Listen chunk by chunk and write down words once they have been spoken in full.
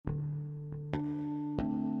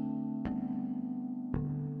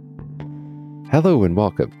Hello and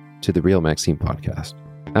welcome to the Real Maxime podcast.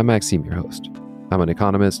 I'm Maxime, your host. I'm an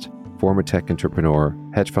economist, former tech entrepreneur,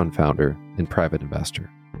 hedge fund founder, and private investor.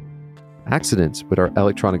 Accidents with our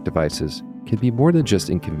electronic devices can be more than just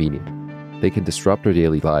inconvenient. They can disrupt our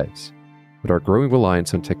daily lives. With our growing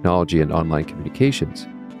reliance on technology and online communications,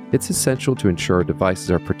 it's essential to ensure our devices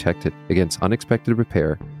are protected against unexpected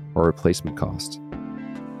repair or replacement costs.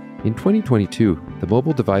 In 2022, the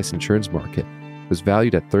mobile device insurance market was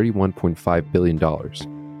valued at $31.5 billion.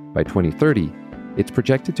 By 2030, it's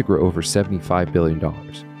projected to grow over $75 billion.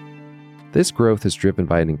 This growth is driven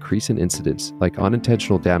by an increase in incidents like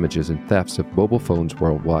unintentional damages and thefts of mobile phones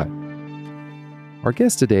worldwide. Our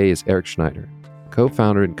guest today is Eric Schneider,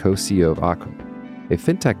 co-founder and co-CEO of Akko, a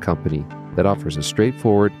Fintech company that offers a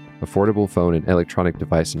straightforward, affordable phone and electronic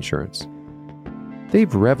device insurance.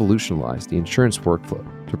 They've revolutionized the insurance workflow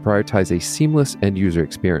to prioritize a seamless end-user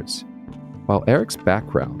experience. While Eric's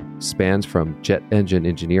background spans from jet engine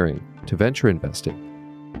engineering to venture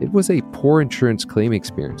investing, it was a poor insurance claim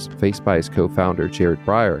experience faced by his co-founder Jared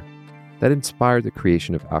Breyer that inspired the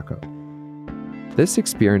creation of Akko. This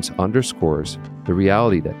experience underscores the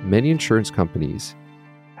reality that many insurance companies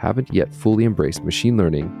haven't yet fully embraced machine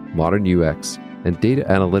learning, modern UX, and data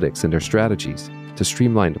analytics in their strategies to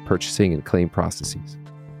streamline the purchasing and claim processes.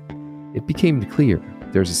 It became clear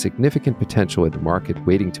there's a significant potential in the market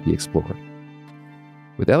waiting to be explored.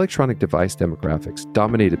 With electronic device demographics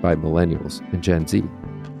dominated by millennials and Gen Z,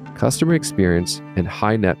 customer experience and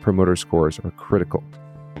high net promoter scores are critical.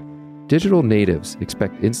 Digital natives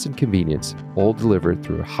expect instant convenience, all delivered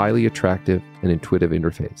through a highly attractive and intuitive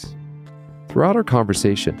interface. Throughout our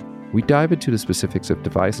conversation, we dive into the specifics of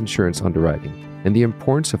device insurance underwriting and the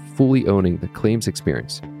importance of fully owning the claims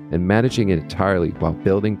experience and managing it entirely while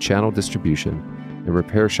building channel distribution and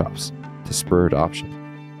repair shops to spur adoption.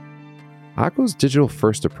 Akko's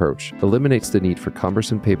digital-first approach eliminates the need for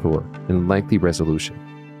cumbersome paperwork and lengthy resolution,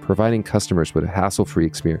 providing customers with a hassle-free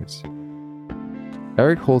experience.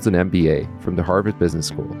 Eric holds an MBA from the Harvard Business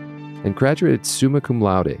School and graduated summa cum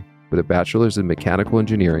laude with a bachelor's in mechanical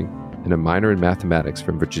engineering and a minor in mathematics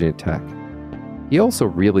from Virginia Tech. He also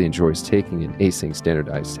really enjoys taking and acing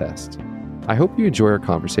standardized tests. I hope you enjoy our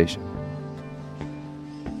conversation.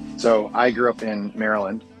 So I grew up in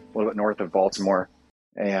Maryland, a little bit north of Baltimore,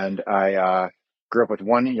 and I grew up with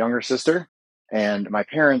one younger sister and my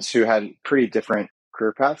parents who had pretty different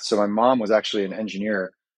career paths. So my mom was actually an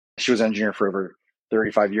engineer. She was an engineer for over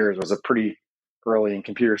 35 years, was a pretty early in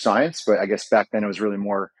computer science, but I guess back then it was really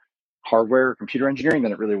more hardware or computer engineering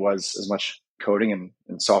than it really was as much coding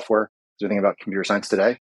and software as we think about computer science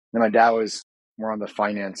today. And my dad was more on the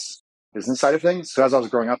finance business side of things. So as I was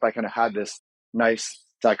growing up, I kind of had this nice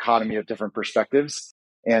dichotomy of different perspectives.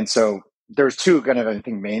 And so there's two kind of, I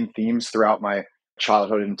think, main themes throughout my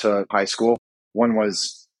childhood into high school. One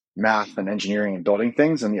was math and engineering and building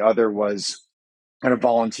things. And the other was kind of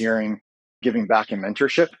volunteering, giving back and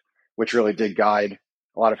mentorship, which really did guide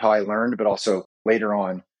a lot of how I learned, but also later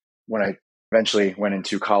on when I eventually went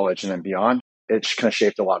into college and then beyond, it kind of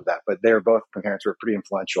shaped a lot of that. But my parents were pretty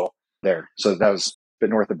influential there. So that was a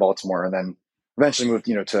bit north of Baltimore, and then eventually moved,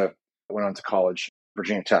 went on to college,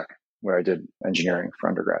 Virginia Tech, where I did engineering for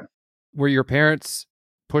undergrad. Were your parents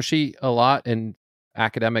pushy a lot in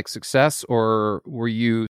academic success, or were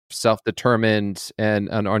you self-determined and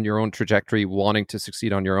on your own trajectory wanting to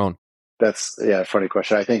succeed on your own? That's a funny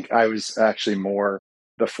question. I think I was actually more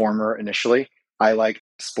the former initially. I liked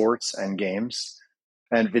sports and games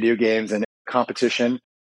and video games and competition,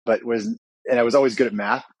 I was always good at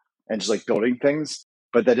math and just like building things,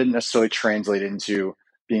 but that didn't necessarily translate into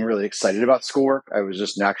being really excited about schoolwork. I was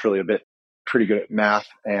just naturally pretty good at math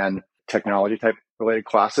and technology type related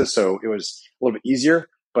classes. So it was a little bit easier,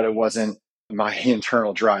 but it wasn't my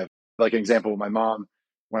internal drive. Like an example, my mom,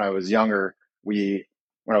 when I was younger, when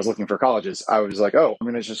I was looking for colleges, I was like, oh, I'm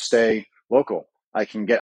going to just stay local. I can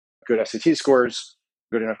get good SAT scores,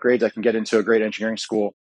 good enough grades. I can get into a great engineering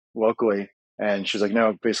school locally. And she was like,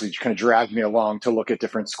 no, basically kind of dragged me along to look at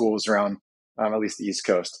different schools around at least the East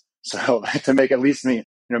Coast. So to make at least me,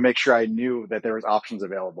 make sure I knew that there was options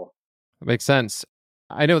available. That makes sense.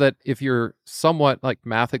 I know that if you're somewhat like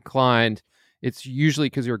math inclined, it's usually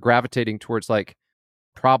because you're gravitating towards like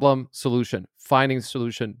problem, solution, finding the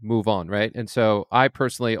solution, move on, right? And so I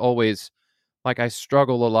personally always, I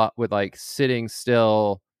struggle a lot with like sitting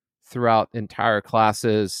still throughout entire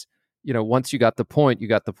classes. Once you got the point,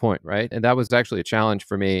 right? And that was actually a challenge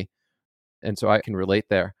for me. And so I can relate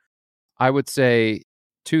there. I would say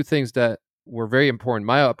two things that were very important in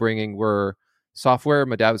my upbringing were software.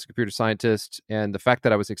 My dad was a computer scientist, and the fact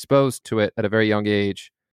that I was exposed to it at a very young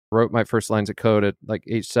age, wrote my first lines of code at like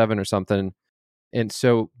age 7 or something, And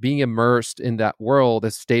so being immersed in that world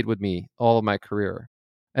has stayed with me all of my career.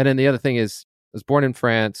 And then the other thing is, I was born in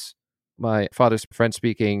France. My father's French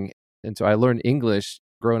speaking. And so I learned English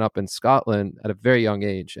growing up in Scotland at a very young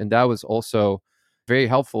age. And that was also very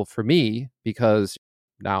helpful for me because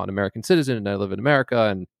now I'm an American citizen and I live in America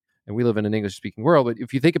and we live in an English speaking world. But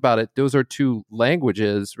if you think about it, those are two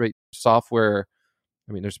languages, right? Software.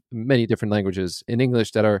 I mean, there's many different languages in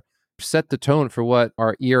English that are set the tone for what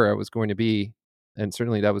our era was going to be. And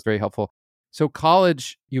certainly that was very helpful. So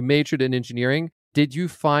college, you majored in engineering. Did you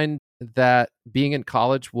find that being in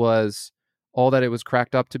college was all that it was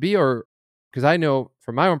cracked up to be? Or because I know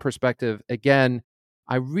from my own perspective, again,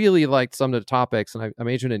 I really liked some of the topics and I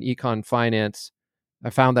majored in econ finance. I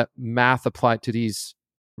found that math applied to these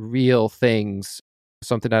real things,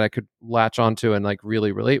 something that I could latch onto and like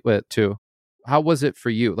really relate with to. How was it for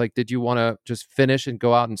you? Like, did you want to just finish and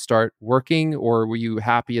go out and start working, or were you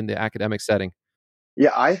happy in the academic setting?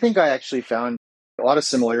 Yeah, I think I actually found a lot of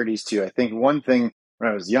similarities too. I think one thing when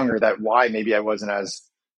I was younger that why maybe I wasn't as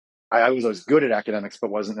I was always good at academics, but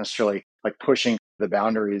wasn't necessarily like pushing the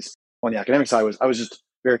boundaries on the academic side. I was just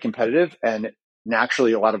very competitive, and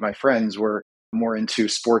naturally, a lot of my friends were more into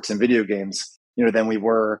sports and video games, than we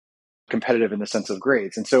were competitive in the sense of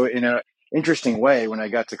grades. And so, in an interesting way, when I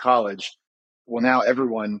got to college, well, now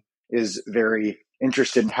everyone is very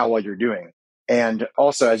interested in how well you're doing. And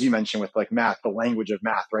also, as you mentioned with like math, the language of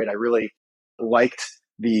math, right? I really liked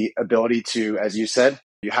the ability to, as you said,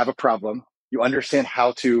 you have a problem, you understand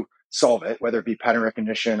how to solve it, whether it be pattern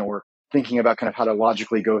recognition or thinking about kind of how to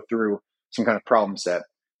logically go through some kind of problem set.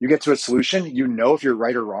 You get to a solution, you know if you're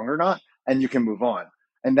right or wrong or not, and you can move on.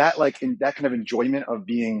 And that that kind of enjoyment of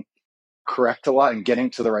being correct a lot and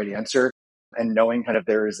getting to the right answer and knowing kind of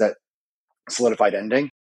there is that solidified ending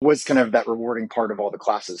was kind of that rewarding part of all the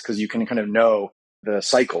classes, because you can kind of know the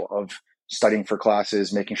cycle of studying for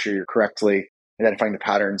classes, making sure you're correctly identifying the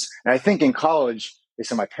patterns. And I think in college,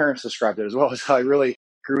 based on my parents described it as well, is how I really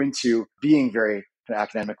grew into being very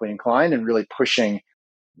academically inclined and really pushing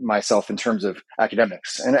myself in terms of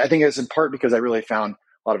academics. And I think it's in part because I really found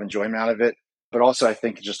a lot of enjoyment out of it. But also I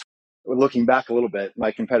think just looking back a little bit,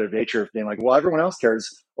 my competitive nature of being like, well, everyone else cares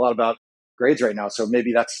a lot about grades right now. So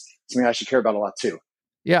maybe that's something I should care about a lot too.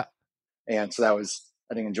 Yeah. And so that was,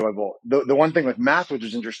 I think, enjoyable. The one thing with math, which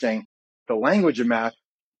was interesting, the language of math,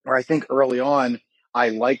 where I think early on, I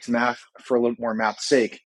liked math for a little more math's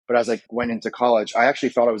sake. But as I went into college, I actually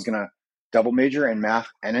thought I was going to double major in math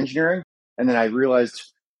and engineering. And then I realized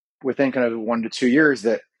within kind of 1 to 2 years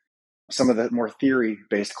that some of the more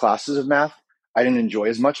theory-based classes of math, I didn't enjoy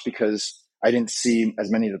as much because I didn't see as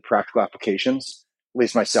many of the practical applications, at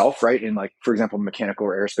least myself, right? In like, for example, mechanical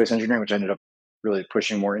or aerospace engineering, which I ended up really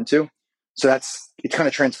pushing more into. So it kind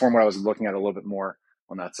of transformed what I was looking at a little bit more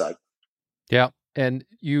on that side. Yeah. And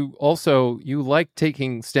you like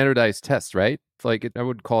taking standardized tests, right? It's like, I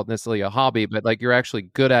wouldn't call it necessarily a hobby, but like you're actually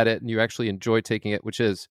good at it and you actually enjoy taking it, which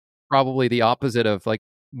is probably the opposite of like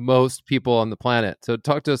most people on the planet. So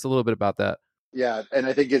talk to us a little bit about that. Yeah. And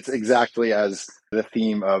I think it's exactly as the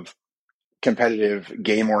theme of competitive,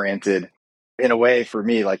 game oriented, in a way for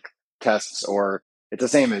me, like tests, or it's the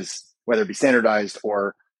same as whether it be standardized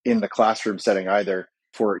or in the classroom setting, either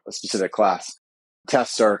for a specific class.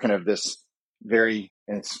 Tests are kind of this very,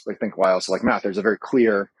 and it's, I think, why also like math, there's a very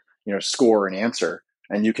clear, score and answer,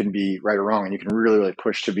 and you can be right or wrong, and you can really, really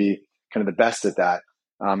push to be kind of the best at that.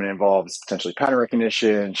 It involves potentially pattern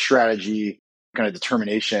recognition, strategy, kind of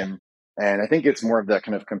determination. And I think it's more of that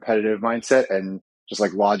kind of competitive mindset and just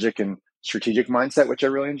like logic and strategic mindset, which I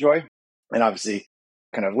really enjoy. And obviously,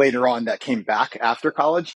 kind of later on, that came back after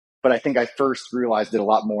college. But I think I first realized it a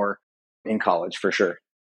lot more in college, for sure.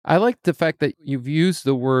 I like the fact that you've used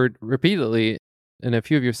the word repeatedly in a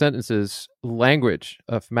few of your sentences, language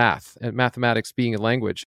of math and mathematics being a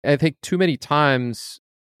language. I think too many times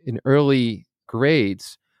in early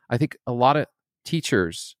grades, I think a lot of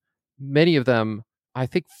teachers, many of them, I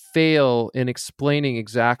think, fail in explaining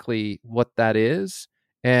exactly what that is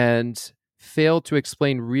and fail to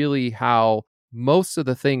explain really how most of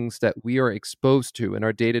the things that we are exposed to in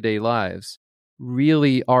our day-to-day lives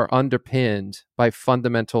really are underpinned by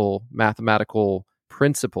fundamental mathematical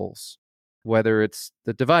principles, whether it's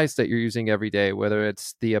the device that you're using every day, whether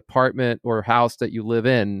it's the apartment or house that you live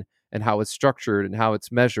in and how it's structured and how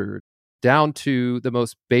it's measured, down to the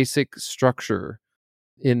most basic structure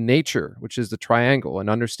in nature, which is the triangle, and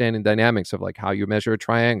understanding dynamics of like how you measure a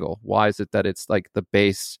triangle. Why is it that it's like the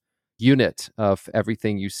base unit of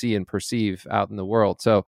everything you see and perceive out in the world?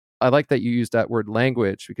 So I like that you use that word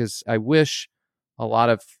language, because I wish a lot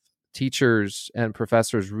of teachers and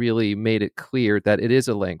professors really made it clear that it is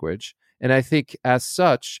a language And I think as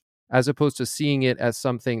such, as opposed to seeing it as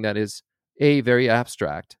something that is A, very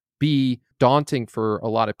abstract, B, daunting for a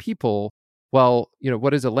lot of people, well,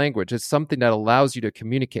 what is a language? It's something that allows you to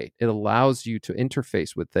communicate. It allows you to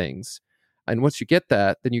interface with things. And once you get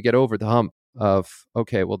that, then you get over the hump of,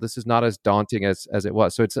 okay, well, this is not as daunting as it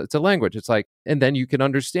was. So it's a language. It's like, and then you can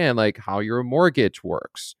understand like how your mortgage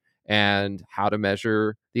works and how to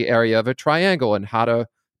measure the area of a triangle and how to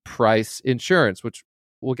price insurance, which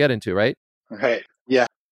we'll get into, right? Right. Yeah.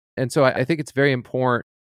 And so I think it's very important.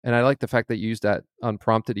 And I like the fact that you used that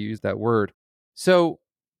unprompted, you used that word. So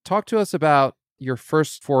talk to us about your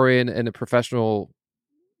first foray in a professional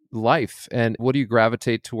life and what do you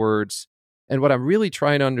gravitate towards? And what I'm really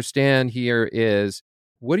trying to understand here is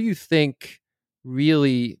what do you think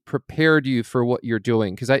really prepared you for what you're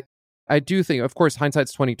doing? Because I do think, of course,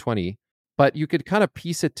 hindsight's 2020, but you could kind of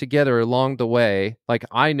piece it together along the way. Like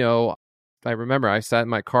I remember I sat in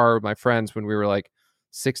my car with my friends when we were like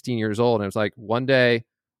 16 years old. And it was like, one day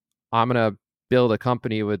I'm going to build a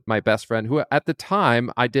company with my best friend who at the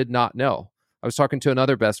time I did not know. I was talking to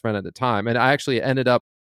another best friend at the time. And I actually ended up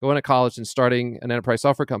going to college and starting an enterprise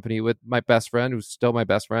software company with my best friend, who's still my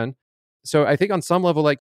best friend. So I think on some level,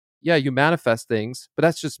 like, yeah, you manifest things, but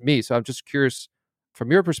that's just me. So I'm just curious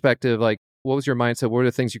from your perspective, like, what was your mindset? What were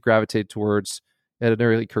the things you gravitated towards at an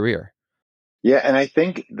early career? Yeah. And I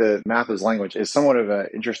think the math as language is somewhat of an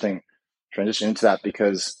interesting transition into that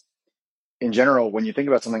because in general, when you think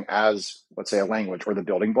about something as, let's say, a language or the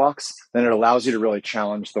building blocks, then it allows you to really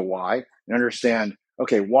challenge the why and understand,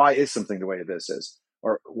 okay, why is something the way this is?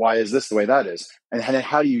 Or why is this the way that is? And then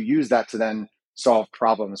how do you use that to then solve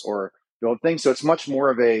problems or build things? So it's much more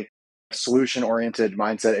of a solution-oriented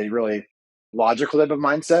mindset, a really logical type of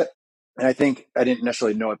mindset. And I think I didn't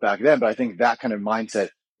necessarily know it back then, but I think that kind of mindset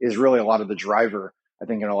is really a lot of the driver, I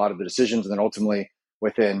think, in a lot of the decisions and then ultimately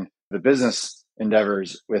within the business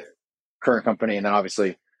endeavors with current company and then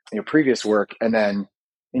obviously previous work. And then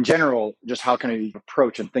in general, just how can I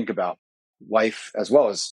approach and think about life as well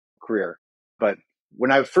as career. But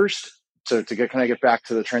when I first, to get back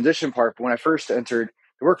to the transition part, when I first entered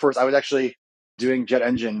the workforce, I was actually doing jet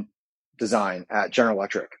engine design at General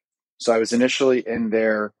Electric. So I was initially in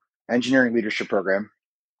their engineering leadership program.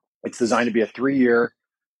 It's designed to be a 3-year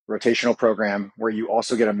rotational program where you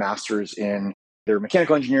also get a master's in their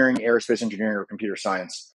mechanical engineering, aerospace engineering, or computer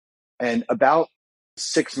science. And about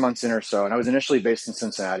 6 months in or so, and I was initially based in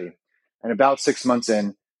Cincinnati, and about 6 months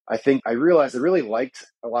in, I think I realized I really liked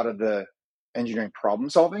a lot of the engineering problem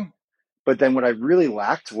solving, but then what I really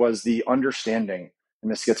lacked was the understanding,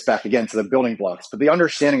 and this gets back again to the building blocks, but the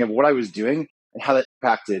understanding of what I was doing and how that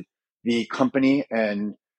impacted the company and,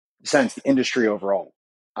 in a sense, the industry overall.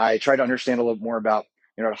 I tried to understand a little more about,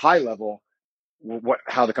 at a high level,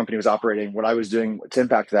 how the company was operating, what I was doing to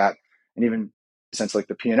impact that, and even in a sense like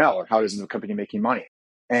the P&L, or how is the company making money.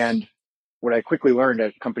 And what I quickly learned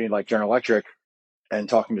at a company like General Electric and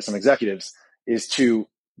talking to some executives is to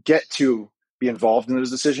get to be involved in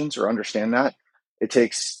those decisions or understand that, it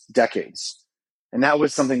takes decades. And that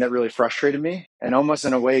was something that really frustrated me and almost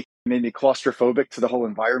in a way made me claustrophobic to the whole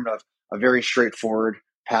environment of a very straightforward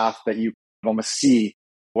path that you almost see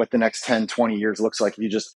what the next 10, 20 years looks like if you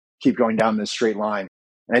just keep going down this straight line.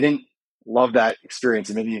 And I didn't love that experience.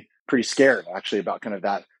 It made me pretty scared actually about kind of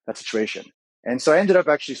that situation. And so I ended up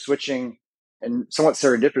actually switching and somewhat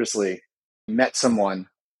serendipitously met someone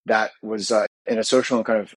that was in a social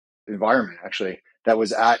kind of environment actually that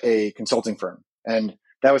was at a consulting firm. And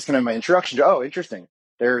that was kind of my introduction to, oh, interesting.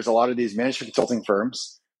 There's a lot of these management consulting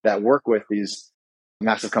firms that work with these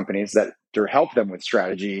massive companies that to help them with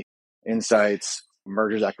strategy, insights,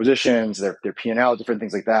 mergers, acquisitions, their P&L, different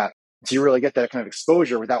things like that. So you really get that kind of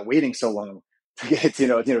exposure without waiting so long to get,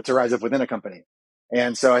 to rise up within a company.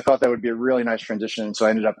 And so I thought that would be a really nice transition. So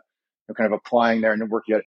I ended up kind of applying there and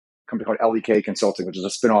working at a company called LEK Consulting, which is a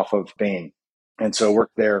spinoff of Bain. And so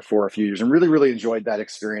worked there for a few years and really, really enjoyed that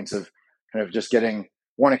experience of kind of just getting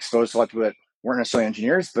one exposed to a lot of people that weren't necessarily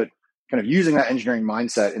engineers, but kind of using that engineering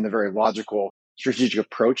mindset in the very logical, strategic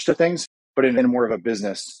approach to things, but in more of a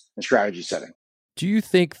business and strategy setting. Do you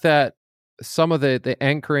think that some of the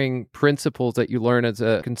anchoring principles that you learn as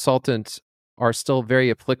a consultant are still very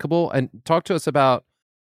applicable? And talk to us about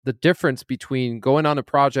the difference between going on a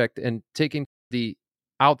project and taking the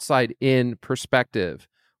outside in perspective,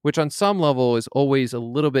 which on some level is always a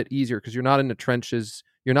little bit easier because you're not in the trenches.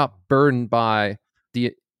 You're not burdened by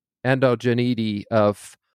the endogeneity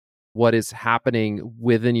of what is happening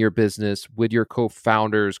within your business with your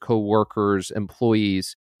co-founders, co-workers,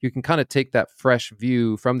 employees. You can kind of take that fresh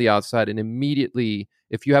view from the outside and immediately,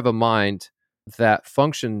 if you have a mind that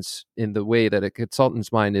functions in the way that a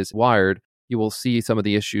consultant's mind is wired, you will see some of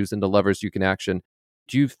the issues and the levers you can action.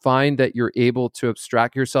 Do you find that you're able to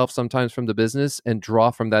abstract yourself sometimes from the business and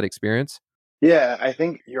draw from that experience? Yeah, I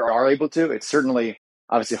think you are able to. It's certainly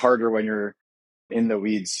obviously harder when you're in the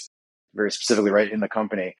weeds, very specifically, right, in the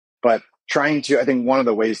company. But I think one of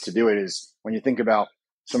the ways to do it is when you think about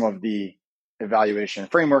some of the evaluation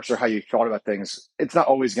frameworks or how you thought about things, it's not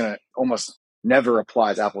always going to, almost never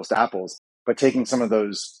applies apples to apples, but taking some of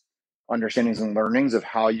those understandings and learnings of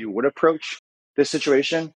how you would approach this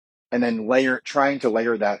situation and then trying to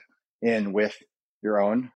layer that in with your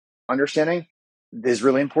own understanding is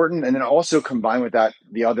really important. And then also combine with that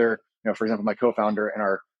the other, for example, my co-founder and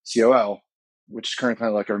our COO, which is currently kind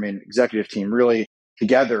of like our main executive team, really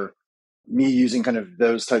together, me using kind of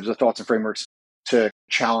those types of thoughts and frameworks to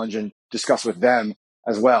challenge and discuss with them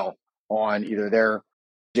as well on either their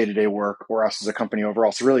day-to-day work or us as a company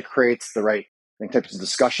overall. So it really creates the right types of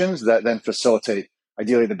discussions that then facilitate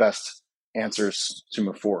ideally the best answers to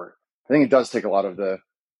move forward. I think it does take a lot of the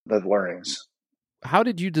learnings. How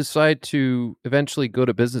did you decide to eventually go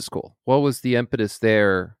to business school? What was the impetus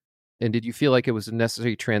there? And did you feel like it was a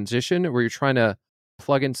necessary transition, or were you trying to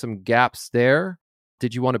plug in some gaps there?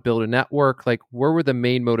 Did you want to build a network? Like, where were the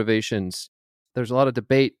main motivations? There's a lot of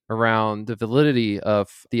debate around the validity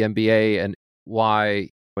of the MBA and why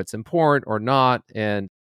it's important or not. And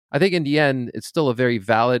I think in the end, it's still a very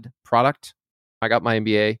valid product. I got my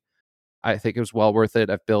MBA. I think it was well worth it.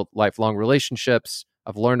 I've built lifelong relationships.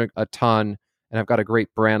 I've learned a ton, and I've got a great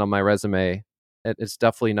brand on my resume. It's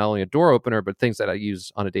definitely not only a door opener, but things that I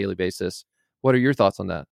use on a daily basis. What are your thoughts on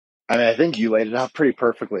that? I mean, I think you laid it out pretty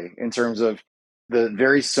perfectly in terms of the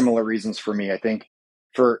very similar reasons for me. I think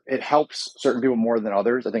it helps certain people more than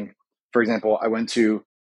others. I think, for example,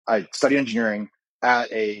 I studied engineering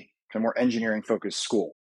at a kind of more engineering focused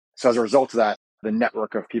school. So as a result of that, the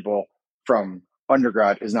network of people from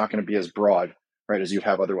undergrad is not going to be as broad, right, as you'd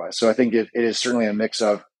have otherwise. So I think it is certainly a mix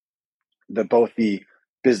of both the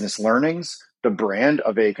business learnings, the brand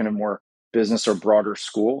of a kind of more business or broader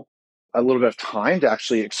school, a little bit of time to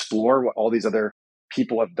actually explore what all these other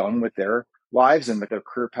people have done with their lives and their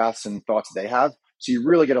career paths and thoughts they have. So you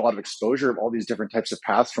really get a lot of exposure of all these different types of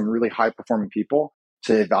paths from really high performing people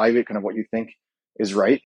to evaluate kind of what you think is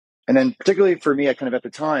right. And then particularly for me, I kind of at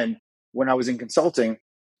the time when I was in consulting,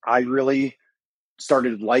 I really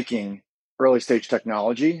started liking early stage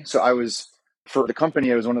technology. So for the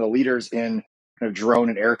company, I was one of the leaders in kind of drone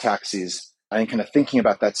and air taxis and kind of thinking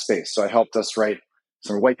about that space. So I helped us write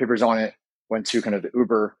some white papers on it, went to kind of the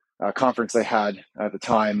Uber conference they had at the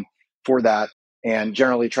time for that, and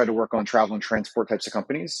generally tried to work on travel and transport types of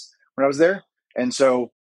companies when I was there. And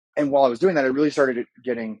while I was doing that, I really started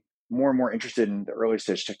getting more and more interested in the early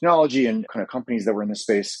stage technology and kind of companies that were in this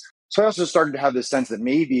space. So I also started to have this sense that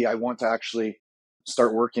maybe I want to actually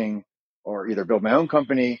start working or either build my own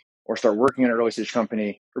company or start working in an early stage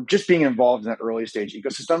company or just being involved in that early stage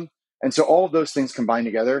ecosystem. And so all of those things combined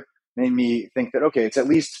together made me think that, okay, it's at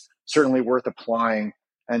least certainly worth applying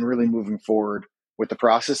and really moving forward with the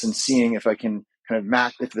process and seeing if I can kind of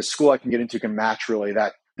match, if the school I can get into can match really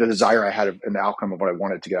the desire I had and the outcome of what I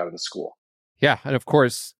wanted to get out of the school. Yeah. And of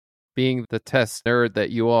course, being the test nerd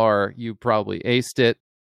that you are, you probably aced it.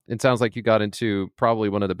 It sounds like you got into probably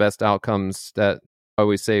one of the best outcomes that I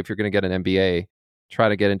always say if you're going to get an MBA, try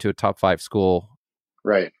to get into a top 5 school.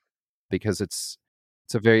 Right. Because it's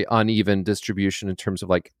a very uneven distribution in terms of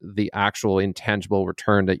like the actual intangible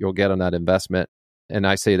return that you'll get on that investment. And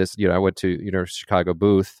I say this, I went to University of Chicago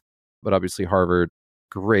Booth, but obviously Harvard,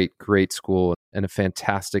 great school and a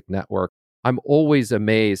fantastic network. I'm always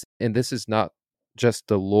amazed, and this is not just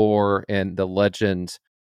the lore and the legend.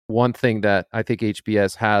 One thing that I think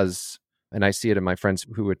HBS has, and I see it in my friends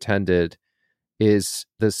who attended, is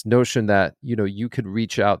this notion that, you could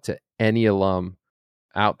reach out to any alum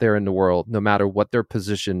out there in the world, no matter what their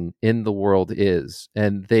position in the world is,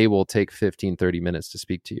 and they will take 15, 30 minutes to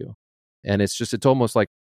speak to you. And it's almost like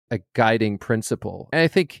a guiding principle. And I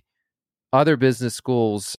think other business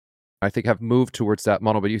schools, have moved towards that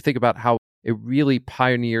model, but you think about how it really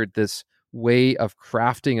pioneered this way of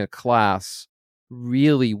crafting a class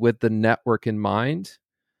really with the network in mind.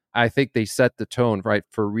 I think they set the tone, right,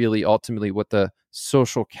 for really ultimately what the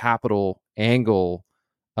social capital angle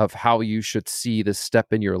of how you should see this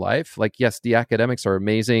step in your life. Like, yes, the academics are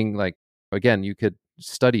amazing. Like, again, you could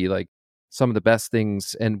study like some of the best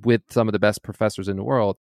things and with some of the best professors in the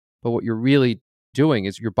world. But what you're really doing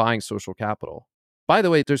is you're buying social capital. By the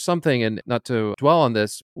way, there's something, and not to dwell on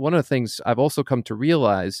this, one of the things I've also come to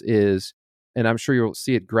realize is, and I'm sure you'll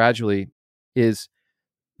see it gradually, is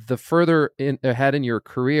the further ahead in your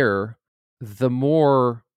career, the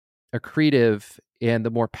more accretive and the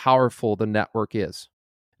more powerful the network is.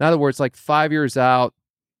 In other words, like 5 years out,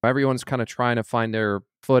 everyone's kind of trying to find their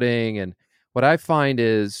footing. And what I find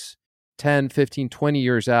is 10, 15, 20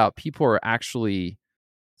 years out, people are actually,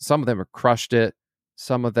 some of them have crushed it.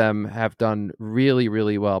 Some of them have done really,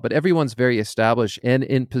 really well, but everyone's very established and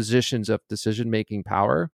in positions of decision-making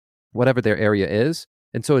power, whatever their area is.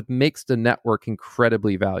 And so it makes the network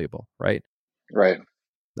incredibly valuable, right? Right.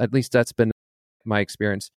 At least that's been my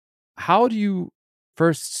experience. How do you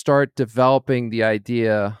first start developing the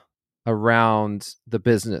idea around the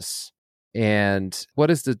business? And what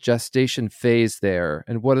is the gestation phase there?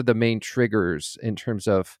 And what are the main triggers in terms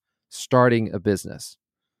of starting a business?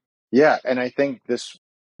 Yeah. And I think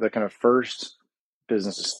the kind of first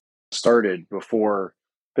business started before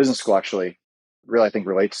business school actually really, I think,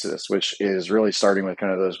 relates to this, which is really starting with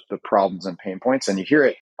kind of the problems and pain points. And you hear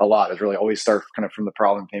it a lot, is really always start kind of from the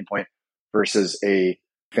problem pain point versus a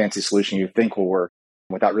fancy solution you think will work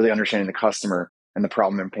without really understanding the customer and the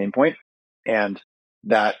problem and pain point. And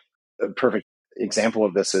that a perfect example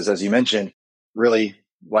of this is, as you mentioned, really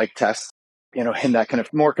like tests, in that kind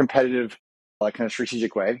of more competitive, like kind of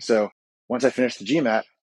strategic way. So once I finished the GMAT,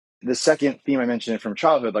 the second theme I mentioned from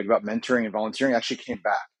childhood, like about mentoring and volunteering, actually came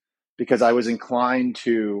back because I was inclined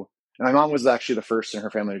to, and my mom was actually the first in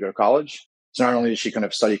her family to go to college. So not only did she kind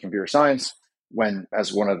of study computer science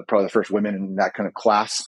as one of probably the first women in that kind of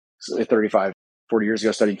class, 35, 40 years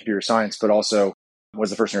ago studying computer science, but also was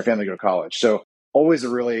the first in her family to go to college. So always a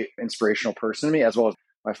really inspirational person to me, as well as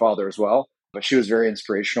my father as well. But she was very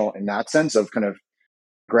inspirational in that sense of kind of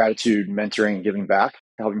gratitude, mentoring, and giving back,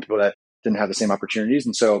 helping people that didn't have the same opportunities.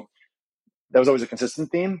 And so that was always a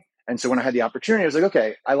consistent theme. And so when I had the opportunity, I was like,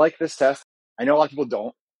 okay, I like this test. I know a lot of people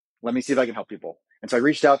don't. Let me see if I can help people. And so I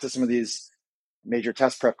reached out to some of these major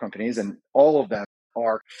test prep companies, and all of them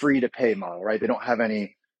are free to pay model, right? They don't have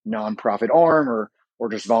any nonprofit arm or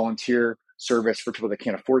just volunteer service for people that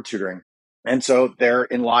can't afford tutoring. And so they're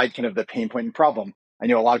in line kind of the pain point and problem. I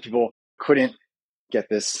know a lot of people couldn't get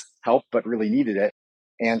this help, but really needed it.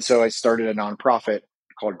 And so I started a nonprofit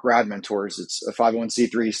called Grad Mentors. It's a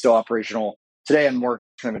 501c3, still operational today. I'm more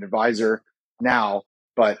kind of an advisor now,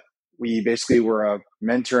 but we basically were a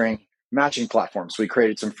mentoring matching platform. So we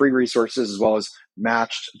created some free resources as well as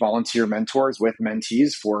matched volunteer mentors with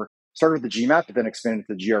mentees started with the GMAT, but then expanded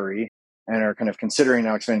to the GRE and are kind of considering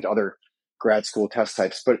now expanding to other grad school test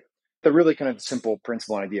types. But the really kind of simple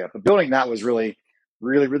principle and idea. But building that was really,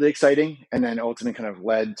 really, really exciting. And then ultimately kind of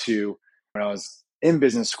led to when I was in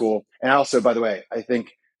business school. And also, by the way, I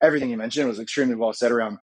think everything you mentioned was extremely well said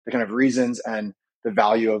around the kind of reasons and the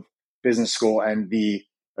value of business school and the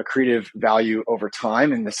accretive value over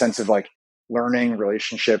time in the sense of like learning,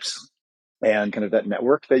 relationships, and kind of that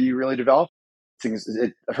network that you really develop.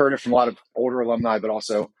 I've heard it from a lot of older alumni, but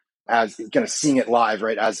also as kind of seeing it live,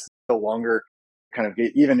 right? As the longer kind of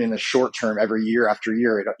even in the short term, every year after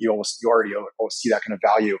year, you already see that kind of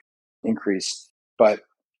value increase. But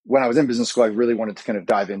when I was in business school, I really wanted to kind of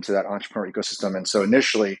dive into that entrepreneur ecosystem. And so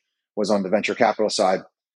initially was on the venture capital side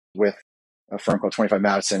with a firm called 25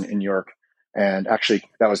 Madison in New York. And actually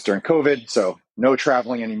that was during COVID. So no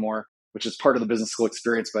traveling anymore, which is part of the business school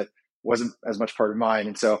experience, but wasn't as much part of mine.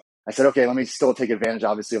 And so I said, okay, let me still take advantage,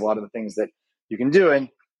 obviously, of a lot of the things that you can do. And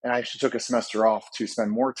I actually took a semester off to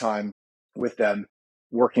spend more time with them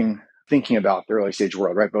thinking about the early stage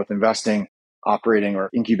world, right? Both investing, operating, or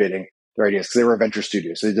incubating their ideas, because they were a venture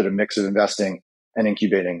studio. So they did a mix of investing and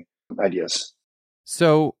incubating ideas.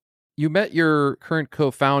 So you met your current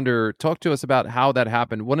co-founder. Talk to us about how that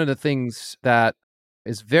happened. One of the things that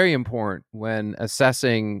is very important when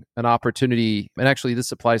assessing an opportunity, and actually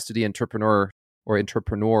this applies to the entrepreneur or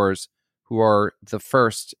entrepreneurs who are the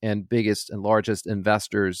first and biggest and largest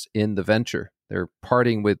investors in the venture. They're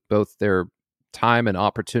parting with both their time and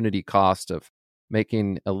opportunity cost of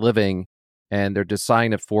making a living, and they're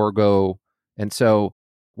deciding to forego. And so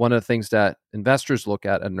one of the things that investors look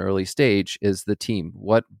at an early stage is the team.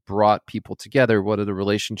 What brought people together? What are the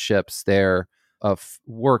relationships there of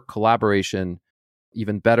work, collaboration?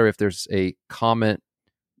 Even better if there's a common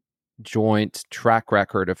joint track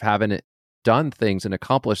record of having it done things and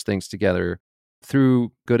accomplished things together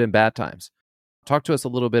through good and bad times. Talk to us a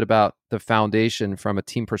little bit about the foundation from a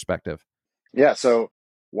team perspective. Yeah. So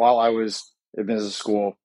while I was in business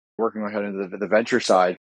school, working my head into the venture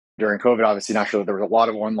side during COVID, obviously, naturally, there was a lot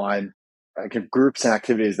of online groups and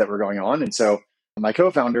activities that were going on. And so my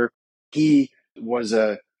co-founder, he was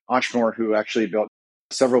an entrepreneur who actually built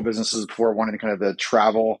several businesses before, one in kind of the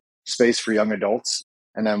travel space for young adults,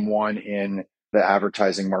 and then one in the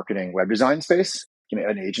advertising, marketing, web design space,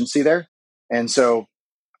 an agency there. And so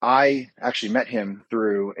I actually met him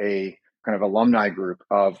through a kind of alumni group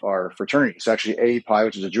of our fraternity. So actually API,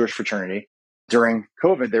 which is a Jewish fraternity, during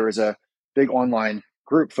COVID, there was a big online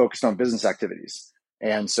group focused on business activities.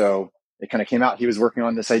 And so it kind of came out. He was working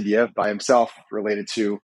on this idea by himself related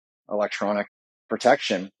to electronic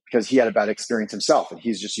protection because he had a bad experience himself. And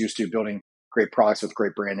he's just used to building great products with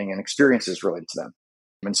great branding and experiences related to them.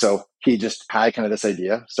 And so he just had kind of this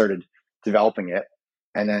idea, started developing it.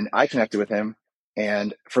 And then I connected with him.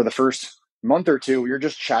 And for the first month or two, we were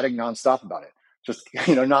just chatting nonstop about it. Just,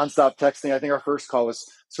 nonstop texting. I think our first call was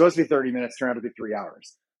supposed to be 30 minutes, turned out to be 3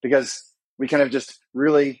 hours because we kind of just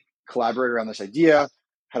really collaborated around this idea,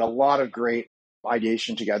 had a lot of great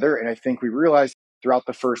ideation together. And I think we realized throughout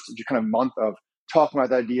the first kind of month of talking about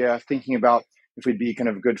the idea, thinking about if we'd be kind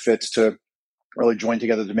of good fits to really join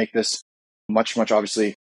together to make this much, much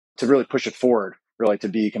obviously to really push it forward, really to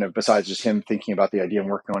be kind of besides just him thinking about the idea and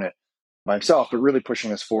working on it by himself, but really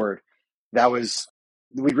pushing us forward.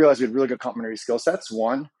 We realized we had really good complementary skill sets.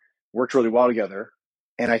 One, worked really well together.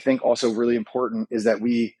 And I think also really important is that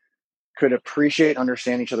we could appreciate,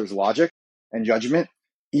 understand each other's logic and judgment,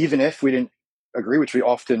 even if we didn't agree, which we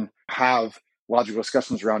often have logical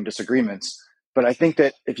discussions around disagreements. But I think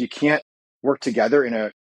that if you can't work together in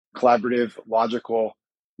a collaborative, logical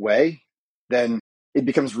way, then it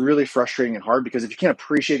becomes really frustrating and hard because if you can't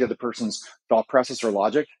appreciate the other person's thought process or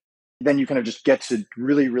logic, then you kind of just get to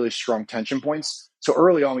really, really strong tension points. So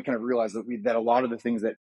early on, we kind of realized that a lot of the things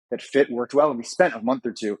that fit worked well. And we spent a month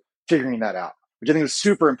or two figuring that out, which I think was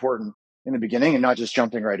super important in the beginning and not just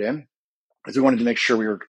jumping right in, because we wanted to make sure we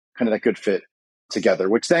were kind of that good fit together,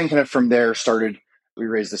 which then kind of from there we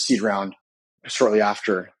raised the seed round shortly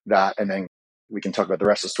after that. And then we can talk about the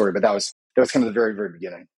rest of the story, but that was kind of the very, very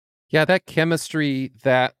beginning. Yeah, that chemistry,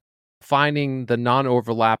 that finding the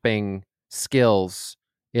non-overlapping skills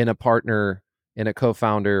in a partner, in a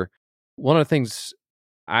co-founder. One of the things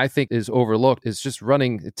I think is overlooked is just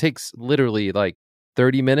running. It takes literally like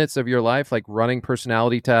 30 minutes of your life, like running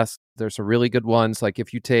personality tests. There's some really good ones. Like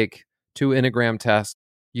if you take 2 Enneagram tests,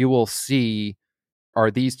 you will see,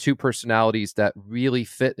 are these 2 personalities that really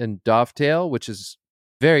fit and dovetail, which is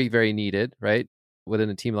very, very needed, right? Within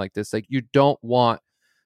a team like this, like you don't want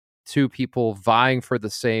 2 people vying for the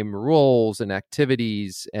same roles and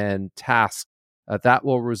activities and tasks. That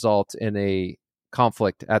will result in a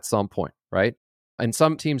conflict at some point, right? And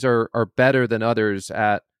some teams are better than others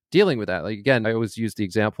at dealing with that. Like again, I always use the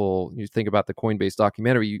example, you think about the Coinbase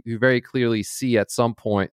documentary, you very clearly see at some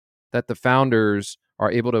point that the founders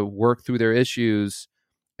are able to work through their issues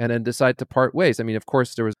and then decide to part ways. I mean, of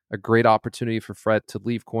course, there was a great opportunity for Fred to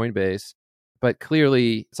leave Coinbase, but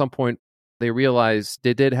clearly at some point they realized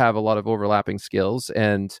they did have a lot of overlapping skills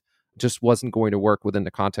and just wasn't going to work within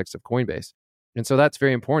the context of Coinbase. And so that's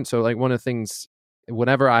very important. So like one of the things,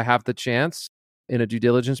 whenever I have the chance in a due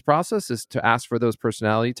diligence process is to ask for those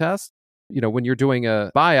personality tests. When you're doing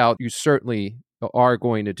a buyout, you certainly are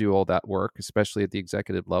going to do all that work, especially at the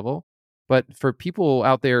executive level. But for people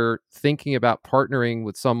out there thinking about partnering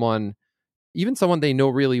with someone, even someone they know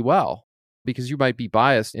really well, because you might be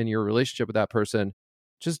biased in your relationship with that person,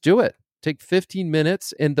 just do it. Take 15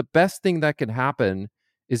 minutes. And the best thing that can happen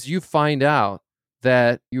is you find out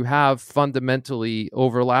that you have fundamentally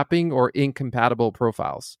overlapping or incompatible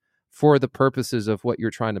profiles for the purposes of what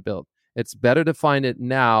you're trying to build. It's better to find it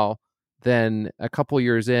now than a couple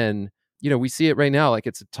years in. We see it right now. Like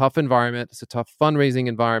it's a tough environment. It's a tough fundraising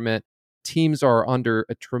environment. Teams are under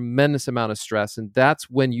a tremendous amount of stress. And that's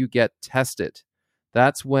when you get tested.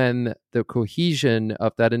 That's when the cohesion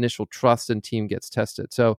of that initial trust and team gets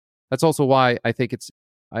tested. So that's also why I think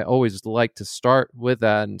I always like to start with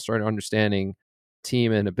that and start understanding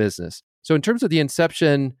team in a business. So in terms of the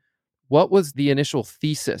inception, what was the initial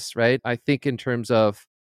thesis, right? I think in terms of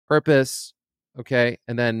purpose, okay,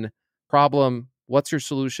 and then problem, what's your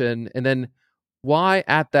solution? And then why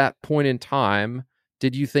at that point in time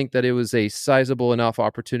did you think that it was a sizable enough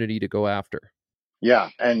opportunity to go after? Yeah.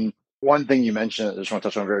 And one thing you mentioned, I just want to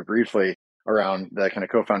touch on very briefly around the kind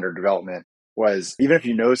of co-founder development was even if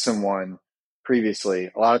you know someone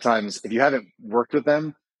previously, a lot of times if you haven't worked with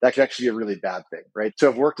them, that could actually be a really bad thing, right? So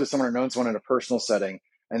I've worked with someone or known someone in a personal setting,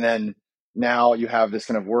 and then now you have this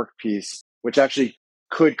kind of work piece, which actually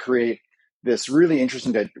could create this really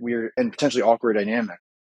interesting, weird and potentially awkward dynamic,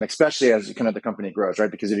 especially as kind of the company grows, right?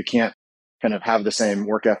 Because if you can't kind of have the same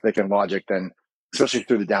work ethic and logic, then especially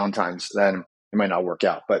through the downtimes, then it might not work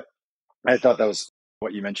out. But I thought that was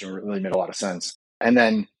what you mentioned really made a lot of sense. And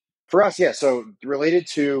then for us, yeah, so related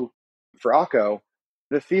to for Akko,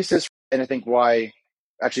 the thesis, and I think why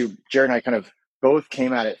actually Jared and I kind of both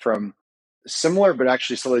came at it from similar but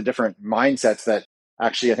actually slightly different mindsets that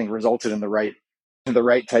actually, I think, resulted in the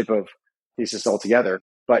right type of thesis altogether.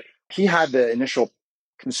 But he had the initial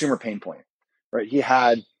consumer pain point, right? He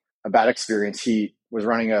had a bad experience. He was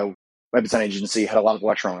running a web design agency, had a lot of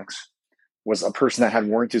electronics, was a person that had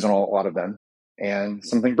warranties on a lot of them, and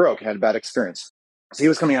something broke, had a bad experience. So he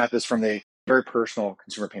was coming at this from the very personal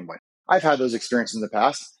consumer pain point. I've had those experiences in the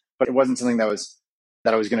past, but it wasn't something that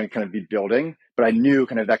I was going to kind of be building, but I knew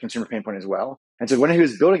kind of that consumer pain point as well. And so when he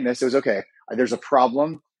was building this, it was okay, there's a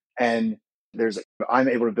problem and I'm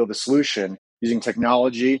able to build a solution using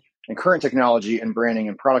technology and current technology and branding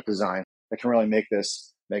and product design that can really make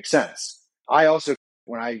this make sense. I also,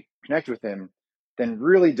 when I connected with him, then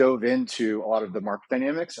really dove into a lot of the market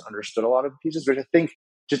dynamics, understood a lot of the pieces, which I think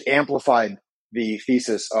just amplified the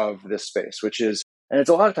thesis of this space, which is, and it's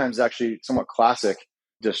a lot of times actually somewhat classic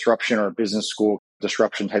disruption or business school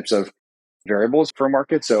disruption types of variables for a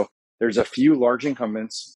market. So there's a few large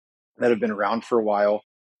incumbents that have been around for a while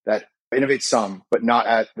that innovate some, but not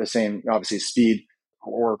at the same, obviously, speed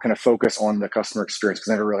or kind of focus on the customer experience,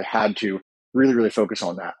 because I never really had to really focus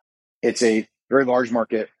on that. It's a very large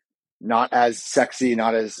market, not as sexy,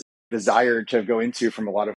 not as desired to go into from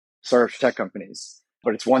a lot of startup tech companies,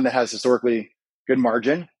 but it's one that has historically good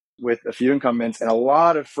margin with a few incumbents and a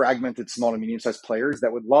lot of fragmented small to medium-sized players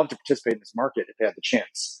that would love to participate in this market if they had the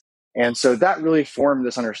chance. And so that really formed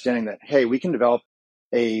this understanding that, hey, we can develop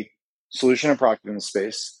a solution and product in the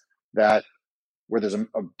space that where there's a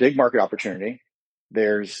big market opportunity,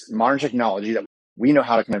 there's modern technology that we know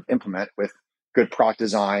how to kind of implement with good product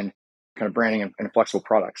design, kind of branding and flexible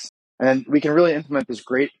products. And then we can really implement this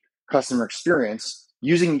great customer experience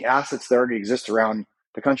using the assets that already exist around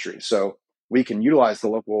the country. So we can utilize the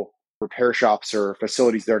local repair shops or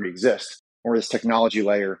facilities that already exist, or this technology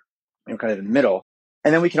layer, kind of in the middle.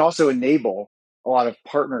 And then we can also enable a lot of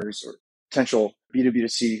partners or potential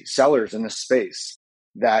B2B2C sellers in this space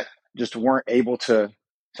that just weren't able to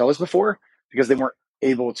sell this before because they weren't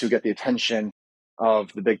able to get the attention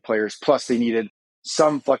of the big players. Plus, they needed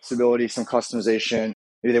some flexibility, some customization.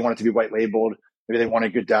 Maybe they wanted to be white labeled. Maybe they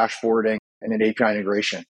wanted good dashboarding and an API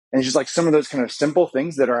integration. And it's just like some of those kind of simple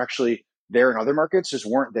things that are actually there in other markets just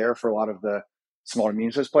weren't there for a lot of the smaller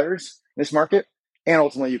medium-sized players in this market. And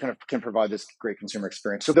ultimately, you kind of can provide this great consumer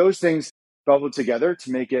experience. So those things bubbled together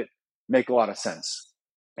to make it make a lot of sense.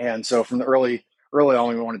 And so from the early on,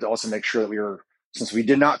 we wanted to also make sure that since we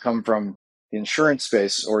did not come from the insurance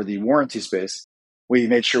space or the warranty space, we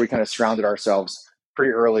made sure we kind of surrounded ourselves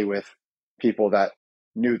pretty early with people that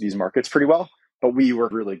knew these markets pretty well, but we were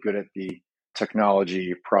really good at the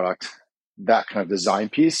technology, product, that kind of design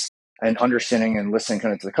piece, and understanding and listening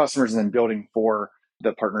kind of to the customers, and then building for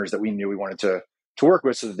the partners that we knew we wanted to work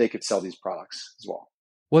with so that they could sell these products as well.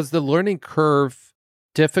 Was the learning curve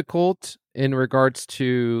difficult in regards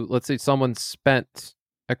to, let's say someone spent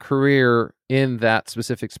a career in that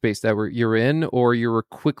specific space that you're in, or you were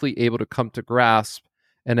quickly able to come to grasp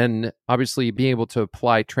and then obviously being able to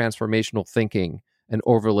apply transformational thinking and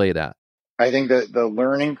overlay that? I think that the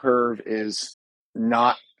learning curve is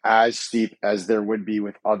not as steep as there would be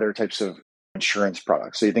with other types of insurance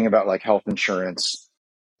products. So you think about like health insurance,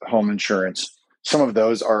 home insurance, some of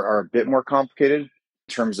those are a bit more complicated in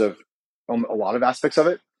terms of a lot of aspects of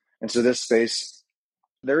it. And so this space,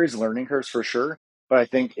 there is learning curves for sure. But I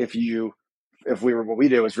think what we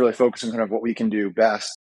did was really focus on kind of what we can do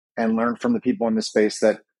best and learn from the people in this space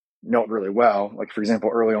that know it really well. Like, for example,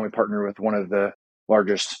 early on, we partnered with one of the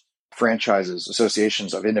largest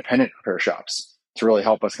associations of independent repair shops to really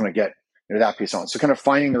help us kind of get that piece on. So kind of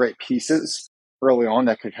finding the right pieces early on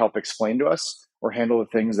that could help explain to us or handle the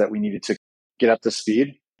things that we needed to get up to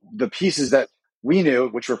speed. The pieces that we knew,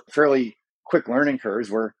 which were fairly quick learning curves,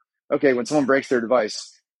 were, okay, when someone breaks their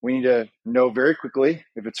device, we need to know very quickly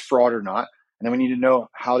if it's fraud or not. And then we need to know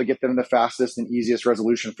how to get them the fastest and easiest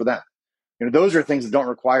resolution for them. Those are things that don't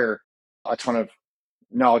require a ton of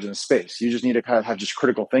knowledge in the space. You just need to kind of have just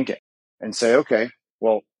critical thinking and say, okay,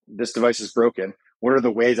 well, this device is broken. What are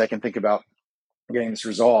the ways I can think about getting this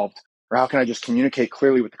resolved? Or how can I just communicate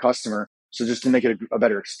clearly with the customer? So just to make it a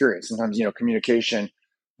better experience. Sometimes, communication,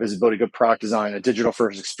 visibility, good product design, a digital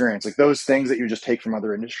first experience, like those things that you just take from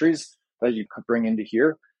other industries that you could bring into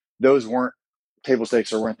here, those weren't table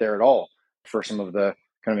stakes or weren't there at all for some of the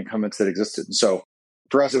kind of incumbents that existed. And so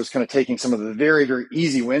for us, it was kind of taking some of the very, very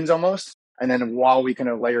easy wins almost. And then while we kind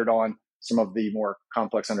of layered on some of the more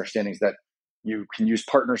complex understandings that you can use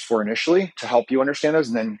partners for initially to help you understand those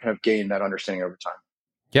and then kind of gain that understanding over time.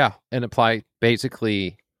 Yeah. And apply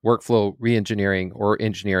basically workflow re-engineering or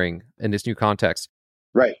engineering in this new context.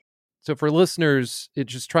 Right. So for listeners,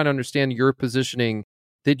 it's just trying to understand your positioning.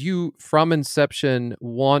 did you, from inception,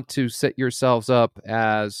 want to set yourselves up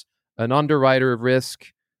as an underwriter of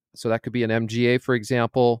risk? So that could be an MGA, for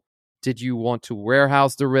example. Did you want to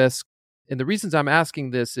warehouse the risk? And the reasons I'm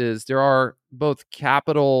asking this is there are both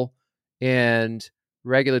capital and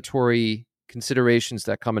regulatory considerations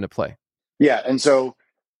that come into play. Yeah. And so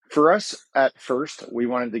for us at first, we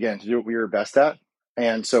wanted, again, to do what we were best at.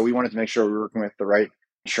 And so we wanted to make sure we were working with the right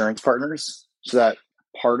insurance partners so that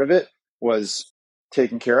part of it was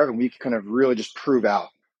taken care of and we could kind of really just prove out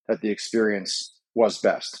that the experience was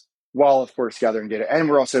best while, of course, gathering data. And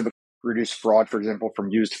we're also able to reduce fraud, for example, from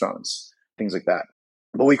used phones, things like that.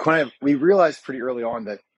 But we realized pretty early on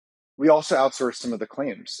that we also outsourced some of the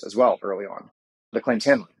claims as well early on, the claims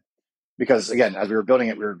handling. Because again, as we were building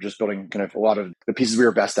it, we were just building kind of a lot of the pieces we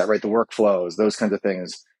were best at, right? The workflows, those kinds of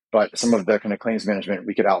things. But some of the kind of claims management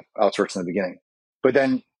we could outsource in the beginning. But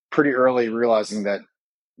then pretty early realizing that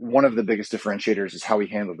one of the biggest differentiators is how we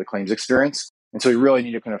handle the claims experience. And so we really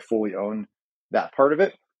need to kind of fully own that part of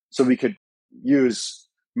it. So we could use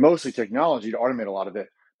mostly technology to automate a lot of it,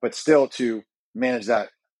 but still to manage that,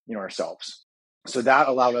 ourselves. So that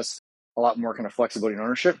allowed us a lot more kind of flexibility and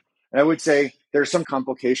ownership. And I would say there's some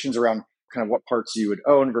complications around kind of what parts you would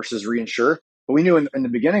own versus reinsure. But we knew in the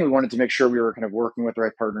beginning, we wanted to make sure we were kind of working with the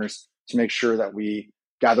right partners to make sure that we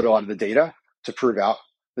gathered a lot of the data to prove out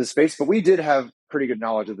the space. But we did have pretty good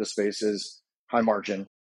knowledge of the space is high margin.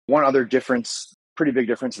 One other difference, pretty big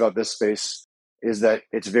difference about this space is that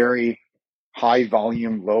it's very high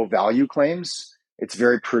volume, low value claims. It's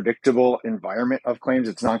very predictable environment of claims.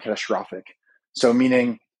 It's non-catastrophic. So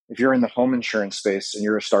meaning if you're in the home insurance space and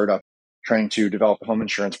you're a startup trying to develop a home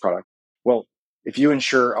insurance product, well, if you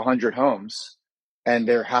insure 100 homes and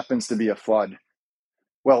there happens to be a flood,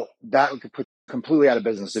 well, that could put completely out of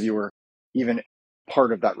business if you were even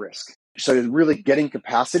part of that risk. So really getting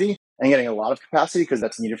capacity and getting a lot of capacity, because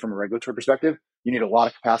that's needed from a regulatory perspective. You need a lot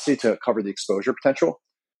of capacity to cover the exposure potential.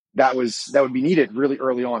 That would be needed really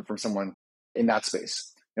early on from someone in that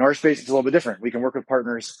space. In our space, it's a little bit different. We can work with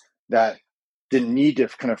partners that didn't need to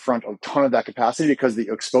kind of front a ton of that capacity because the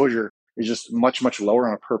exposure is just much, much lower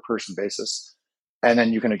on a per person basis. And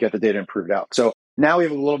then you can get the data and prove it out. So now we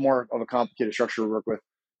have a little more of a complicated structure. We work with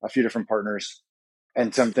a few different partners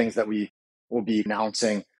and some things that we will be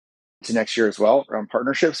announcing to next year as well around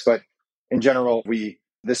partnerships. But in general,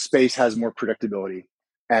 this space has more predictability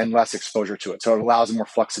and less exposure to it. So it allows more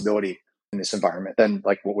flexibility in this environment than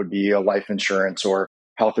like what would be a life insurance or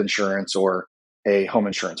health insurance or a home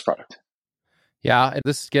insurance product. Yeah, and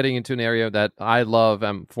this is getting into an area that I love.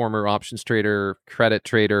 I'm a former options trader, credit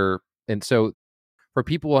trader. And so for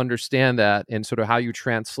people to understand that and sort of how you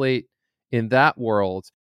translate in that world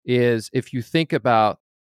is if you think about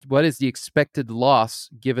what is the expected loss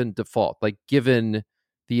given default, like given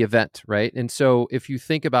the event, right? And so if you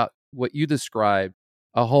think about what you described,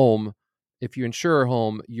 a home, if you insure a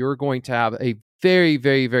home, you're going to have a very,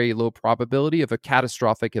 very, very low probability of a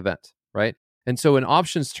catastrophic event, right? And so in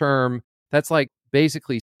options term, that's like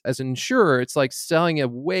basically as an insurer, it's like selling a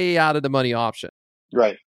way out of the money option.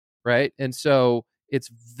 Right. Right. And so it's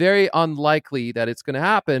very unlikely that it's going to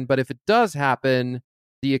happen. But if it does happen,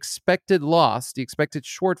 the expected loss, the expected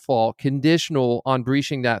shortfall conditional on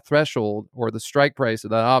breaching that threshold or the strike price of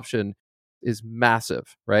that option is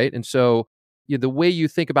massive. Right. And so the way you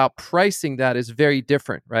think about pricing that is very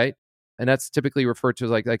different. Right. And that's typically referred to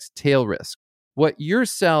as like tail risk. What you're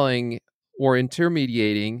selling or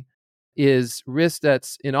intermediating is risk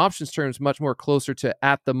that's in options terms much more closer to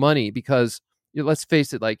at the money because let's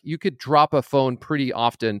face it, like you could drop a phone pretty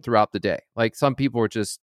often throughout the day. Like some people are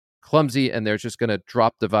just clumsy and they're just going to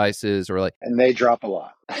drop devices and they drop a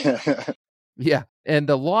lot. Yeah. And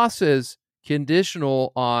the losses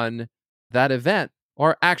conditional on that event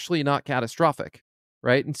are actually not catastrophic.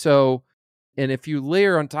 Right. And if you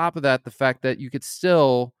layer on top of that, the fact that you could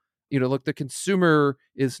still, look, the consumer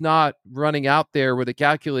is not running out there with a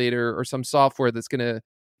calculator or some software that's going to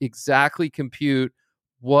exactly compute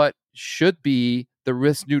what should be the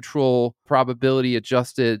risk neutral probability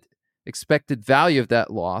adjusted expected value of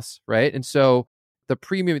that loss, right? And so the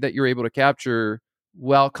premium that you're able to capture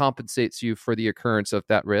well compensates you for the occurrence of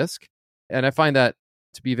that risk. And I find that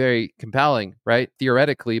to be very compelling, right?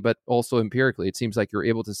 Theoretically, but also empirically. It seems like you're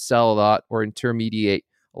able to sell a lot or intermediate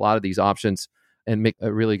a lot of these options and make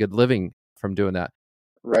a really good living from doing that.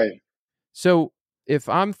 Right. So if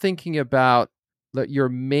I'm thinking about your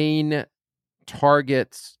main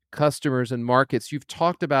targets, customers, and markets, you've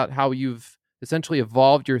talked about how you've essentially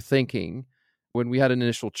evolved your thinking when we had an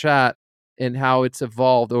initial chat and how it's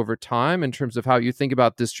evolved over time in terms of how you think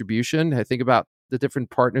about distribution. I think about the different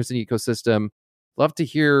partners in the ecosystem. Love to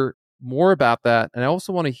hear more about that. And I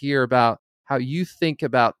also want to hear about how you think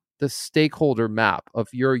about the stakeholder map of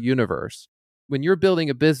your universe. When you're building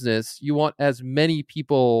a business, you want as many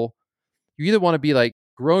people, you either want to be like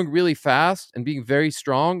growing really fast and being very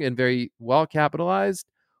strong and very well capitalized,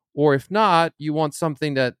 or if not, you want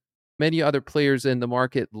something that many other players in the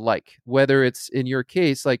market like, whether it's in your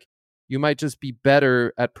case, like you might just be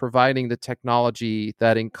better at providing the technology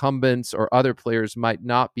that incumbents or other players might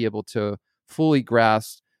not be able to fully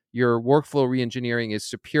grasp. Your workflow reengineering is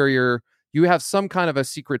superior. You have some kind of a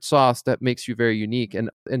secret sauce that makes you very unique, and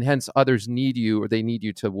hence others need you or they need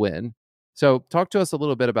you to win. So talk to us a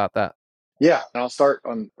little bit about that. Yeah, and I'll start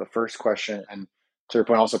on the first question, and to your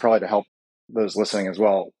point, also probably to help those listening as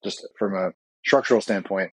well, just from a structural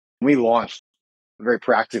standpoint. We launched very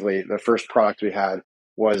practically, the first product we had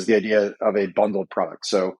was the idea of a bundled product.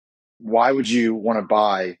 So why would you want to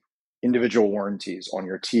buy individual warranties on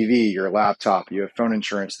your TV, your laptop, you have phone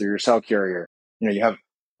insurance through your cell carrier, you have,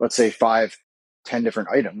 let's say 5, 10 different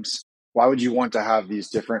items. Why would you want to have these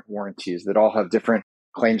different warranties that all have different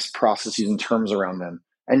claims processes and terms around them?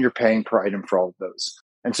 And you're paying per item for all of those.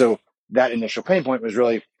 And so that initial pain point was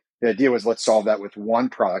really, the idea was, let's solve that with one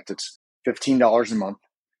product. It's $15 a month,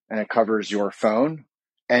 and it covers your phone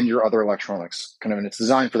and your other electronics, and it's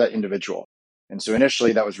designed for that individual. And so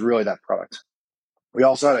initially that was really that product. We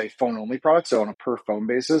also had a phone only product. So on a per phone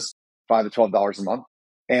basis, $5 to $12 a month.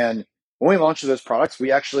 And when we launched those products,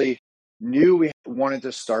 we actually knew we wanted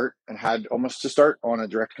to start and had almost to start on a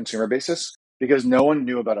direct consumer basis because no one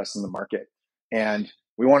knew about us in the market. And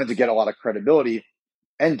we wanted to get a lot of credibility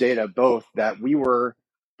and data, both that we were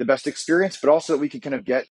the best experience, but also that we could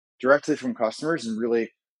get directly from customers and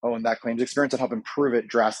really own that claims experience and help improve it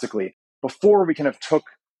drastically before we took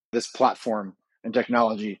this platform and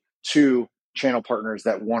technology to channel partners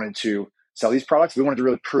that wanted to sell these products. We wanted to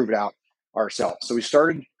really prove it out ourselves. So we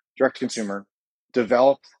started direct to consumer,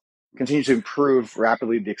 developed, continued to improve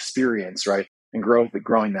rapidly the experience, right? And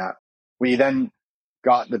growing that. We then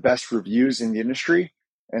got the best reviews in the industry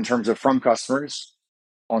in terms of from customers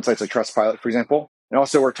on sites like Trustpilot, for example. And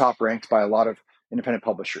also we're top ranked by a lot of independent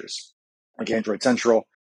publishers like Android Central,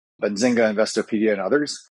 Benzinga, Investopedia, and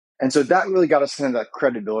others. And so that really got us that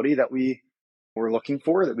credibility that we were looking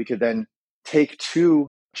for, that we could then take to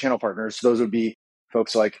channel partners. So those would be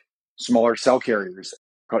folks like smaller cell carriers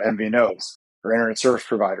called MVNOs, or internet service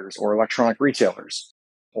providers, or electronic retailers,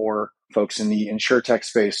 or folks in the insurtech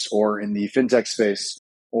space, or in the fintech space,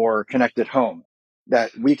 or connected home,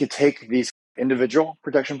 that we could take these individual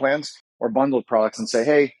protection plans or bundled products and say,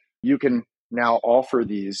 hey, you can now offer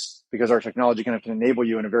these because our technology can enable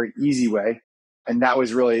you in a very easy way. And that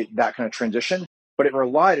was really that kind of transition. But it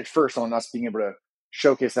relied at first on us being able to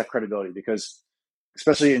showcase that credibility, because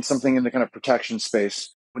especially in something in the protection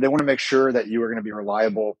space, they want to make sure that you are going to be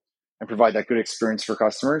reliable and provide that good experience for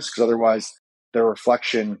customers, because otherwise their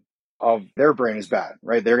reflection of their brand is bad,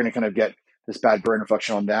 right? They're going to get this bad brand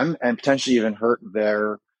reflection on them and potentially even hurt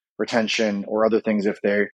their retention or other things if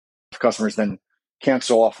customers then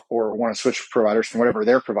cancel off or want to switch providers from whatever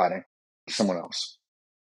they're providing to someone else.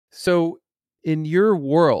 So in your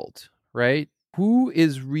world, right, who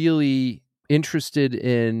is really interested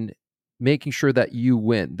in making sure that you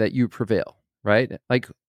win, that you prevail, right? Like,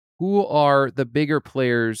 who are the bigger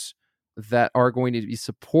players that are going to be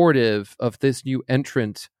supportive of this new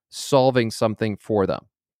entrant solving something for them?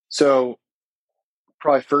 So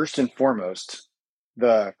probably first and foremost,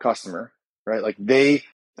 the customer, right? Like the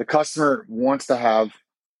customer wants to have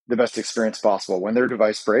the best experience possible. When their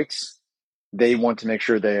device breaks, they want to make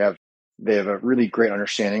sure they have a really great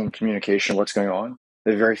understanding and communication of what's going on.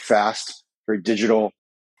 They have very fast, very digital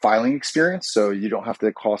filing experience. So you don't have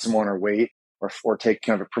to call someone or wait or take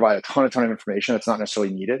provide a ton of information that's not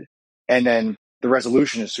necessarily needed. And then the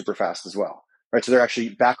resolution is super fast as well, right? So they're actually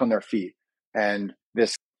back on their feet. And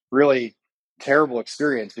this really terrible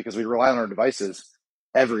experience, because we rely on our devices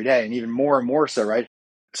every day, and even more and more so, right?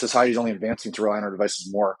 Society is only advancing to rely on our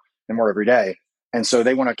devices more and more every day. And so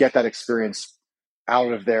they want to get that experience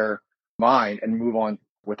out of their mind and move on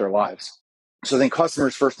with their lives. So I think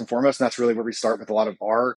customers first and foremost, and that's really where we start with a lot of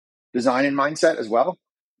our design and mindset as well.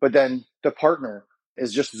 But then the partner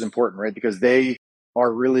is just as important, right? Because they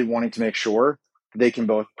are really wanting to make sure they can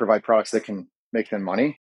both provide products that can make them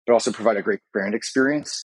money, but also provide a great brand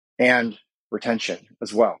experience and retention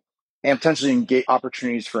as well, and potentially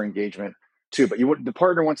opportunities for engagement too. But the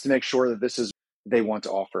partner wants to make sure that this is what they want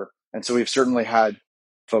to offer. And so we've certainly had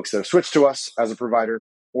folks that have switched to us as a provider,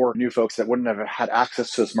 or new folks that wouldn't have had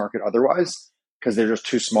access to this market otherwise because they're just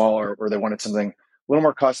too small, or they wanted something a little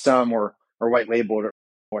more custom or white labeled or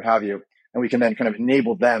what have you. And we can then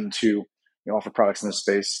enable them to offer products in this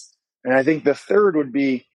space And I think the third would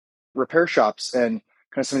be repair shops and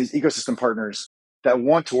kind of some of these ecosystem partners that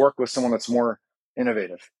want to work with someone that's more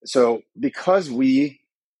innovative. So because we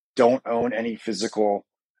don't own any physical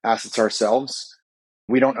assets ourselves,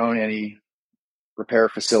 we don't own any repair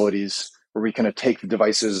facilities where we kind of take the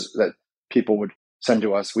devices that people would send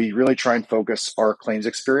to us. We really try and focus our claims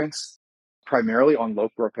experience primarily on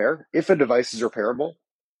local repair. If a device is repairable,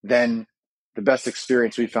 then the best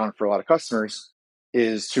experience we found for a lot of customers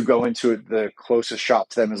is to go into the closest shop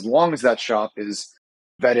to them, as long as that shop is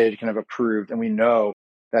vetted, kind of approved, and we know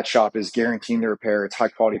that shop is guaranteeing the repair, it's high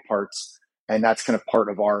quality parts, and that's kind of part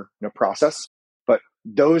of our process. But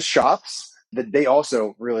those shops, that they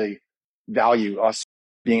also really value us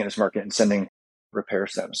being in this market and sending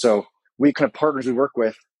repairs to them. So we kind of partners we work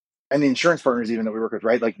with, and the insurance partners even that we work with,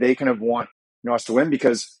 right? Like they kind of want us to win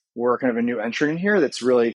because we're kind of a new entrant in here that's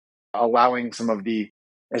really allowing some of the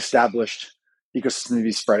established ecosystem to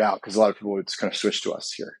be spread out, because a lot of people would kind of switch to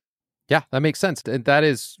us here. Yeah, that makes sense. And that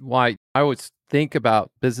is why I always think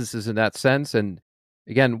about businesses in that sense. And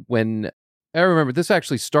again, when I remember this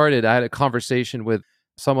actually started, I had a conversation with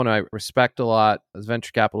someone I respect a lot, as a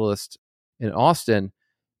venture capitalist in Austin.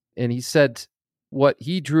 And he said what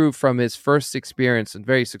he drew from his first experience and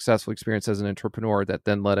very successful experience as an entrepreneur that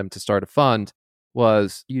then led him to start a fund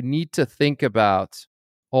was you need to think about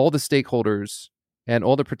all the stakeholders and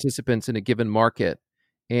all the participants in a given market.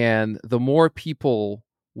 And the more people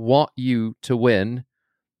want you to win,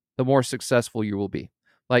 the more successful you will be.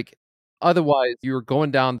 Like, otherwise, you're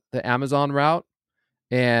going down the Amazon route,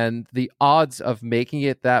 and the odds of making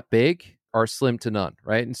it that big are slim to none,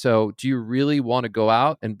 right? And so, do you really want to go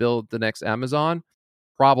out and build the next Amazon?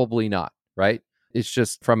 Probably not, right? It's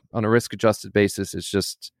just on a risk adjusted basis, it's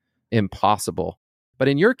just impossible. But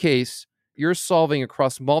in your case, you're solving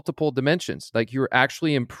across multiple dimensions. Like you're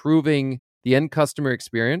actually improving the end customer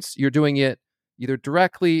experience. You're doing it either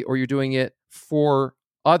directly or you're doing it for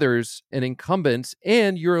others and incumbents,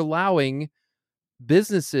 and you're allowing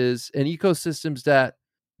businesses and ecosystems that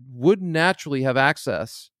would naturally have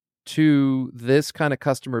access to this kind of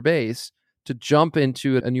customer base to jump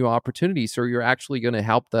into a new opportunity. So you're actually going to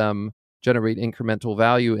help them generate incremental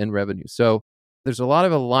value and revenue. So there's a lot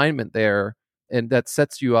of alignment there, and that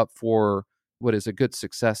sets you up for what is a good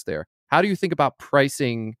success there. How do you think about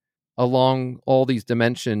pricing along all these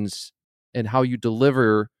dimensions and how you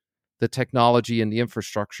deliver the technology and the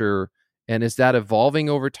infrastructure? And is that evolving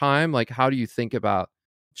over time? Like, how do you think about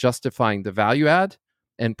justifying the value add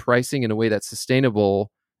and pricing in a way that's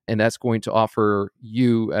sustainable, and that's going to offer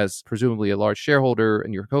you, as presumably a large shareholder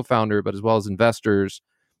and your co-founder, but as well as investors,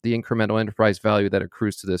 the incremental enterprise value that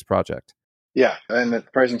accrues to this project? Yeah, and the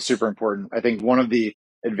pricing is super important. I think one of the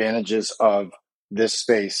advantages of this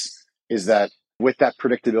space is that with that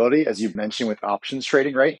predictability, as you've mentioned with options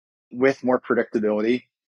trading, right? With more predictability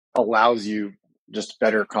allows you just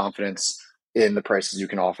better confidence in the prices you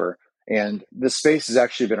can offer. And this space has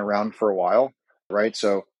actually been around for a while, right?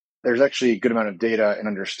 So there's actually a good amount of data and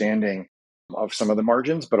understanding of some of the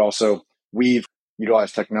margins, but also we've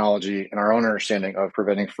utilized technology and our own understanding of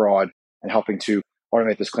preventing fraud and helping to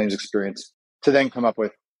automate this claims experience to then come up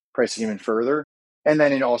with pricing even further. And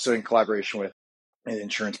then also in collaboration with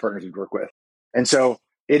insurance partners we work with. And so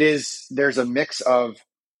there's a mix of,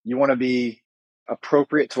 you want to be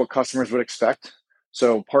appropriate to what customers would expect.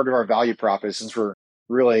 So part of our value prop is, since we're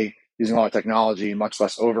really using a lot of technology, much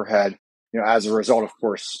less overhead, as a result, of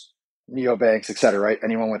course, neobanks, et cetera, right?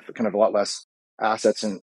 Anyone with kind of a lot less assets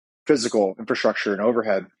and physical infrastructure and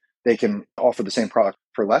overhead, they can offer the same product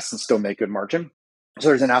for less and still make good margin. So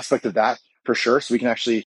there's an aspect of that for sure. So we can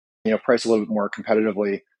actually, price a little bit more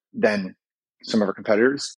competitively than some of our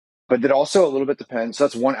competitors. But that also a little bit depends. So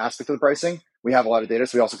that's one aspect of the pricing. We have a lot of data,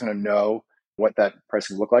 so we also kind of know what that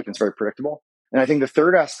pricing will look like, and it's very predictable. And I think the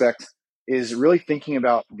third aspect is really thinking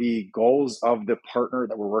about the goals of the partner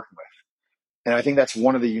that we're working with. And I think that's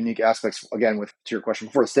one of the unique aspects, again, to your question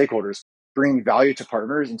before, the stakeholders, bringing value to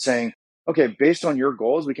partners and saying, okay, based on your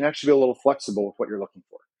goals, we can actually be a little flexible with what you're looking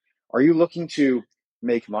for. Are you looking to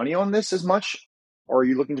make money on this as much? Or are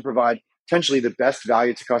you looking to provide potentially the best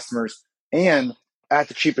value to customers and at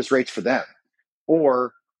the cheapest rates for them?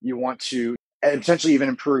 Or you want to potentially even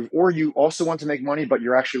improve, or you also want to make money, but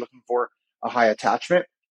you're actually looking for a high attachment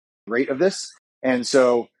rate of this. And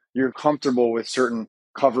so you're comfortable with certain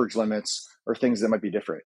coverage limits or things that might be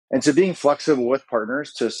different. And so being flexible with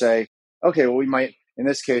partners to say, okay, well, we might, in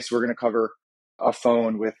this case, we're going to cover a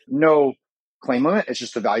phone with no claim limit. It's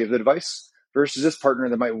just the value of the device, versus this partner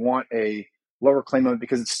that might want a lower claim limit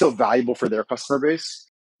because it's still valuable for their customer base,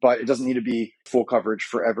 but it doesn't need to be full coverage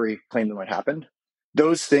for every claim that might happen.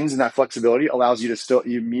 those things and that flexibility allows you to still,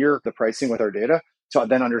 you mirror the pricing with our data to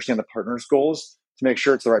then understand the partner's goals to make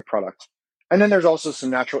sure it's the right product. And then there's also some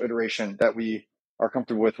natural iteration that we are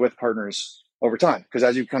comfortable with partners over time. Because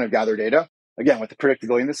as you kind of gather data, again, with the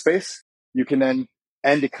predictability in this space, you can then,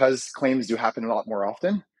 and because claims do happen a lot more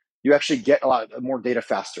often, you actually get a lot more data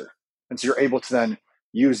faster. And so you're able to then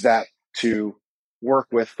use that to work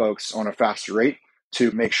with folks on a faster rate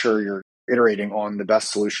to make sure you're iterating on the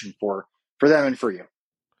best solution for them and for you.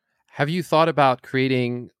 Have you thought about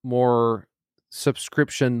creating more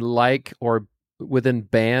subscription-like or within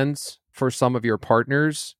bands for some of your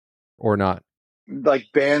partners or not? Like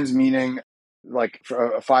bands meaning like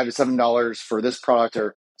for $5 to $7 for this product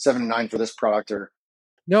or $7 to $9 for this product or...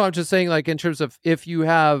 No, I'm just saying like in terms of if you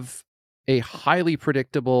have a highly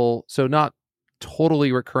predictable, so not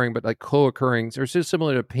totally recurring, but like co-occurring, or so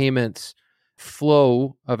similar to payments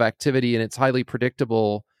flow of activity and it's highly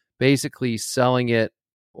predictable, basically selling it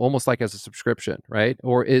almost like as a subscription, right?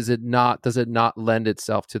 Or is it not, does it not lend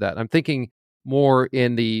itself to that? I'm thinking more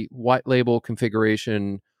in the white label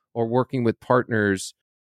configuration or working with partners.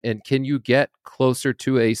 And can you get closer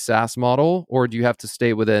to a SaaS model, or do you have to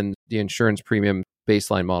stay within the insurance premium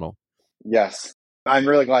baseline model? Yes. I'm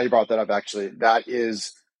really glad you brought that up, actually. That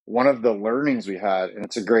is one of the learnings we had, and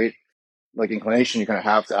it's a great like inclination you kind of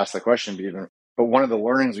have to ask that question. But one of the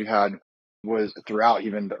learnings we had was throughout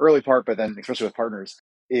even the early part, but then especially with partners,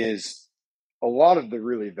 is a lot of the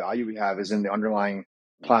really value we have is in the underlying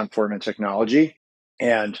platform and technology.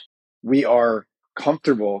 And we are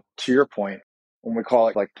comfortable, to your point, when we call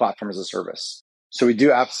it like platform as a service. So we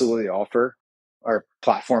do absolutely offer our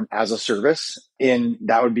platform as a service, and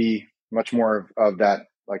that would be much more of that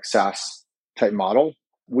like SaaS type model.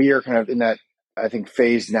 We are kind of in that, I think,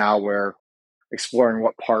 phase now where exploring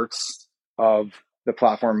what parts of the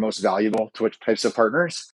platform are most valuable to which types of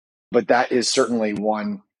partners. But that is certainly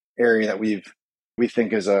one area that we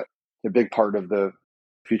think is a big part of the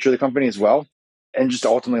future of the company as well. And just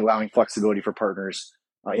ultimately allowing flexibility for partners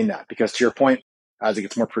in that. Because to your point, as it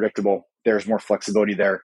gets more predictable, there's more flexibility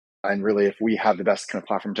there. And really, if we have the best kind of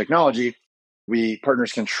platform technology,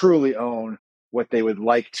 partners can truly own what they would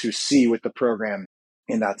like to see with the program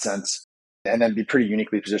in that sense, and then be pretty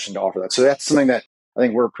uniquely positioned to offer that. So that's something that I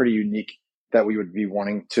think we're pretty unique that we would be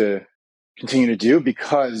wanting to continue to do,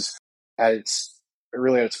 because at its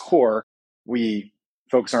core, we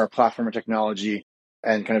focus on our platform and technology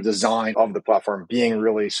and kind of design of the platform being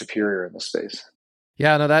really superior in this space.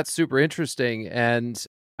 Yeah, no, that's super interesting. And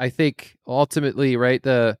I think ultimately, right,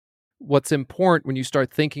 what's important when you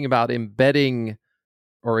start thinking about embedding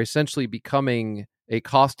or essentially becoming a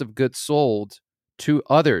cost of goods sold to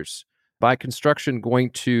others by construction,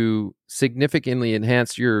 going to significantly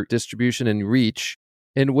enhance your distribution and reach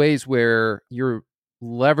in ways where you're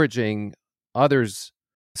leveraging others'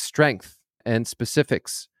 strength and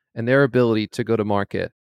specifics and their ability to go to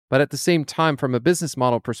market. But at the same time, from a business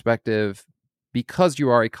model perspective, because you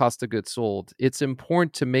are a cost of goods sold, it's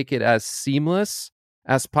important to make it as seamless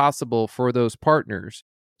as possible for those partners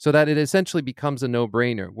so that it essentially becomes a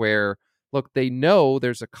no-brainer where, look, they know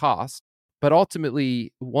there's a cost, but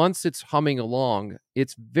ultimately, once it's humming along,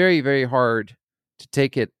 it's very, very hard to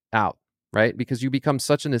take it out, right? Because you become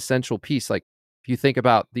such an essential piece. Like if you think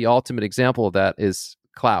about the ultimate example of that is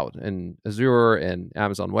cloud and Azure and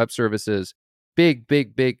Amazon Web Services, big,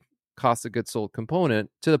 big, big cost of goods sold component,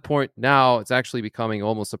 to the point now it's actually becoming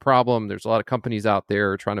almost a problem. There's a lot of companies out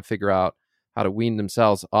there trying to figure out how to wean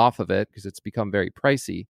themselves off of it because it's become very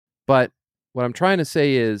pricey. But what I'm trying to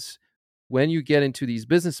say is when you get into these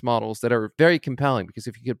business models that are very compelling, because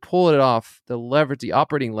if you could pull it off, the leverage, the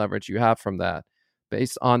operating leverage you have from that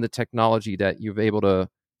based on the technology that you've able to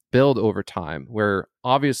build over time, where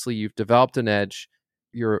obviously you've developed an edge,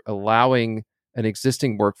 you're allowing an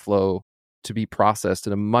existing workflow to be processed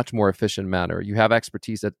in a much more efficient manner. You have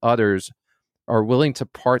expertise that others are willing to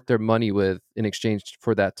part their money with in exchange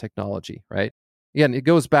for that technology, right? Again, it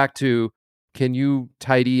goes back to, can you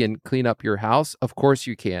tidy and clean up your house? Of course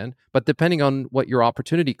you can. But depending on what your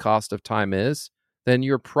opportunity cost of time is, then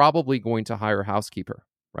you're probably going to hire a housekeeper,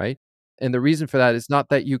 right? And the reason for that is not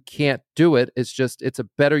that you can't do it. It's just, it's a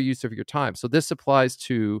better use of your time. So this applies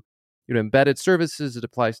to, embedded services. It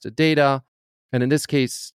applies to data. And in this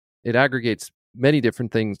case, it aggregates many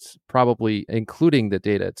different things, probably including the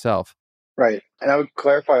data itself. Right. And I would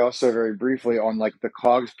clarify also very briefly on like the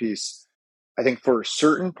COGS piece. I think for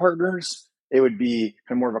certain partners, it would be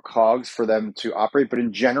kind of more of a COGS for them to operate. But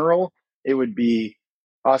in general, it would be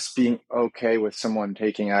us being okay with someone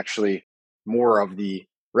taking actually more of the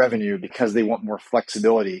revenue because they want more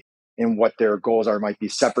flexibility in what their goals are, might be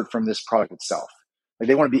separate from this product itself. Like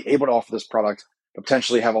they want to be able to offer this product but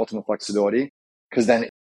potentially have ultimate flexibility, because then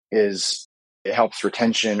it helps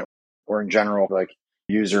retention or in general, like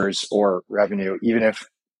users or revenue, even if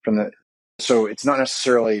so it's not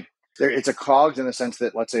necessarily, it's a COGS in the sense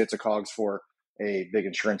that, let's say it's a COGS for a big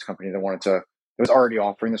insurance company that it was already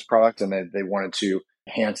offering this product and they wanted to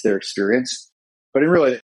enhance their experience. But in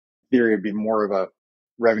really theory, it'd be more of a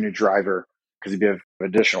revenue driver because it'd be an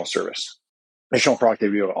additional service, additional product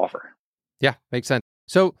they'd be able to offer. Yeah, makes sense.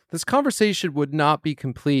 So this conversation would not be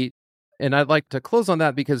complete. And I'd like to close on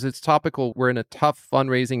that because it's topical. We're in a tough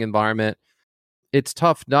fundraising environment. It's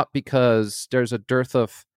tough not because there's a dearth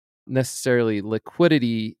of necessarily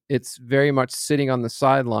liquidity. It's very much sitting on the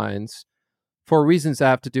sidelines for reasons that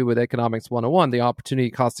have to do with economics 101. The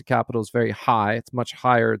opportunity cost of capital is very high. It's much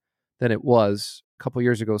higher than it was a couple of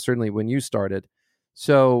years ago, certainly when you started.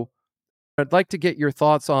 So I'd like to get your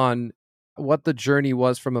thoughts on what the journey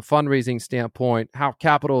was from a fundraising standpoint, how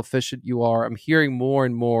capital efficient you are. I'm hearing more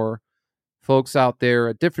and more folks out there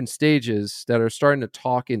at different stages that are starting to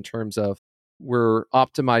talk in terms of we're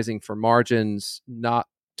optimizing for margins, not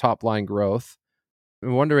top line growth.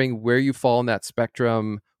 I'm wondering where you fall in that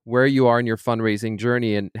spectrum, where you are in your fundraising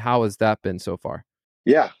journey, and how has that been so far?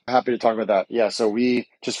 Yeah, happy to talk about that. Yeah, so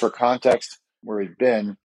just for context, where we've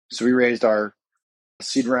been, so we raised our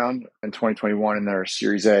seed round in 2021 and then our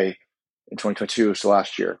Series A in 2022, so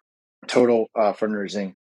last year. Total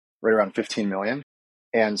fundraising right around 15 million.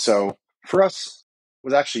 And so for us,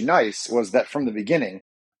 what was actually nice was that from the beginning,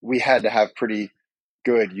 we had to have pretty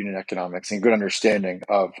good unit economics and good understanding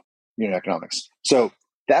of unit economics. So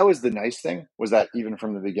that was the nice thing, was that even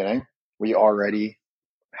from the beginning, we already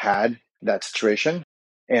had that situation.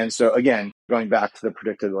 And so again, going back to the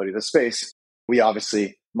predictability of the space, we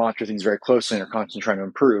obviously monitor things very closely and are constantly trying to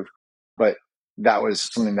improve. But that was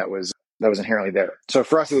something that was inherently there. So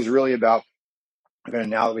for us, it was really about,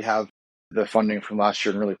 now that we have the funding from last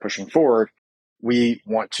year and really pushing forward, we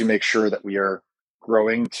want to make sure that we are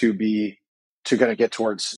growing to kind of get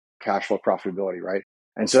towards cash flow profitability, right?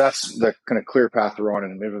 And so that's the kind of clear path we're on,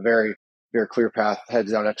 and we have a very, very clear path,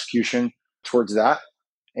 heads down execution towards that.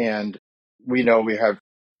 And we know we have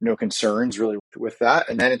no concerns really with that.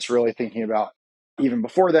 And then it's really thinking about, even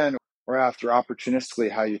before then or after,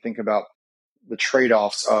 opportunistically, how you think about the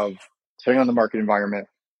trade-offs of, depending on the market environment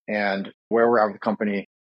and where we're at with the company,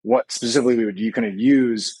 what specifically would you kind of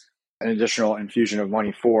use an additional infusion of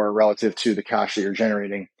money for relative to the cash that you're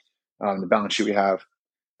generating, the balance sheet we have,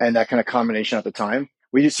 and that kind of combination at the time.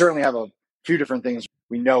 We certainly have a few different things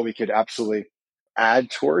we know we could absolutely add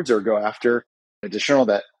towards or go after additional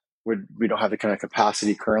that we don't have the kind of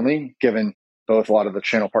capacity currently, given both a lot of the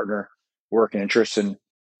channel partner work and interest and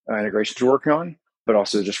integrations we're working on, but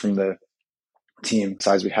also just from the team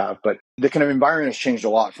size we have. But the kind of environment has changed a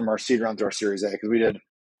lot from our seed round to our Series A, because we did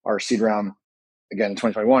our seed round again in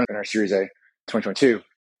 2021 and our Series A 2022.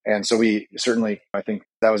 And so we certainly, I think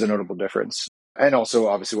that was a notable difference. And also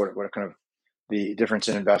obviously what kind of the difference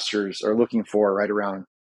in investors are looking for right around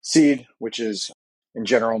seed, which is in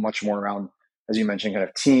general much more around, as you mentioned, kind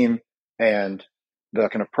of team and the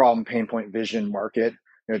kind of problem, pain point, vision, market.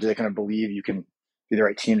 Do they kind of believe you can be the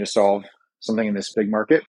right team to solve something in this big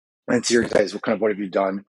market? And Series A is what have you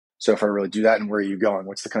done so far to really do that, and where are you going?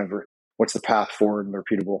 What's the path forward and the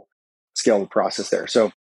repeatable, scalable process there?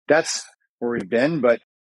 So that's where we've been, but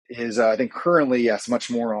I think currently, yes, much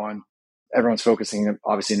more on, everyone's focusing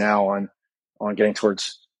obviously now on getting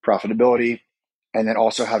towards profitability, and then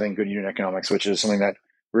also having good unit economics, which is something that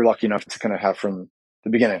we're lucky enough to kind of have from the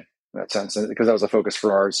beginning in that sense, because that was a focus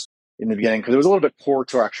for ours in the beginning, because it was a little bit core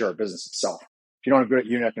to actually our business itself. If you don't have good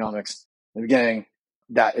unit economics in the beginning,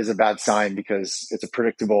 that is a bad sign, because it's a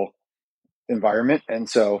predictable environment. And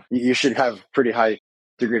so you should have pretty high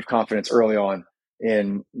degree of confidence early on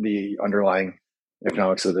in the underlying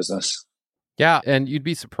economics of the business. Yeah, and you'd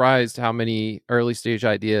be surprised how many early stage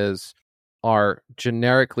ideas are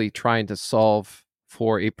generically trying to solve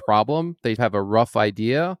for a problem. They have a rough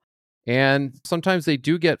idea, and sometimes they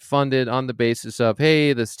do get funded on the basis of,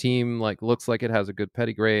 hey, this team looks like it has a good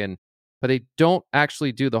pedigree, but they don't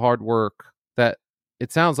actually do the hard work that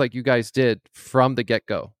it sounds like you guys did from the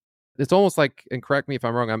get-go. It's almost like, and correct me if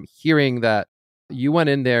I'm wrong, I'm hearing that you went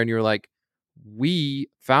in there and you're like, we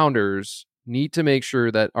founders need to make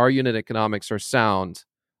sure that our unit economics are sound.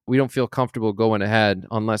 We don't feel comfortable going ahead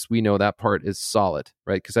unless we know that part is solid,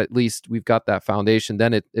 right? Because at least we've got that foundation.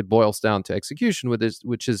 Then it boils down to execution with this,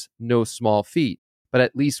 which is no small feat. But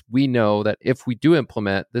at least we know that if we do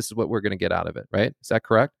implement, this is what we're going to get out of it, right? Is that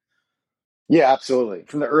correct? Yeah, absolutely.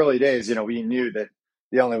 From the early days, we knew that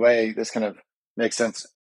the only way this kind of makes sense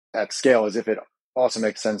at scale is if it also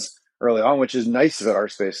makes sense early on, which is nice about our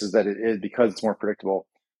space, is that it is, because it's more predictable,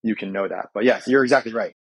 you can know that. But yes, you're exactly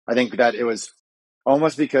right. I think that it was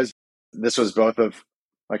almost because this was both of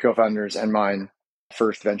my co-founders and mine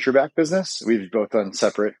first venture-backed business. We've both done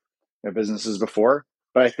separate businesses before.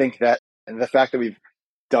 But I think that the fact that we've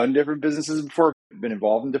done different businesses before, been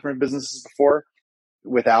involved in different businesses before,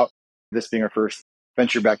 without this being our first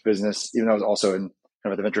venture-backed business, even though it was also in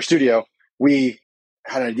kind of the venture studio, we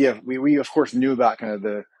had an idea. We of course knew about kind of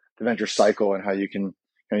the venture cycle and how you can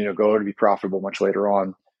go to be profitable much later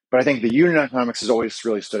on. But I think the unit economics has always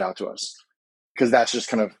really stood out to us, because that's just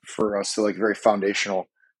kind of for us like very foundational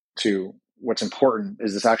to what's important.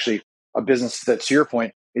 Is this actually a business that, to your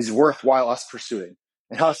point, is worthwhile us pursuing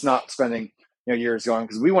and us not spending years going,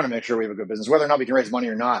 because we want to make sure we have a good business, whether or not we can raise money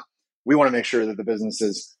or not. We want to make sure that the business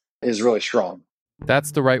is really strong.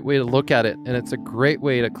 That's the right way to look at it. And it's a great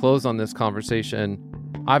way to close on this conversation.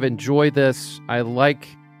 I've enjoyed this. I like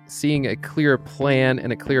seeing a clear plan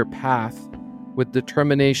and a clear path with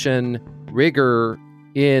determination, rigor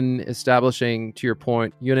in establishing, to your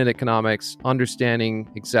point, unit economics, understanding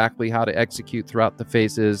exactly how to execute throughout the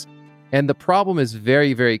phases. And the problem is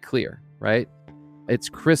very, very clear, right? It's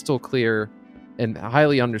crystal clear and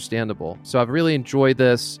highly understandable. So I've really enjoyed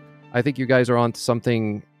this. I think you guys are on to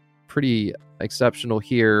something pretty exceptional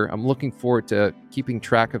here. I'm looking forward to keeping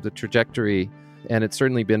track of the trajectory, and it's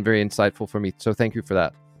certainly been very insightful for me. So thank you for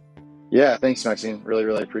that. Yeah, thanks, Maxine. Really,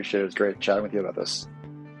 really appreciate it. It was great chatting with you about this.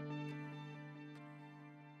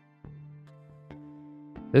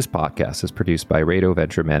 This podcast is produced by Rado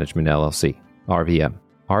Venture Management LLC, RVM.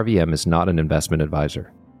 RVM is not an investment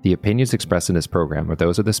advisor. The opinions expressed in this program are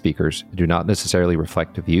those of the speakers and do not necessarily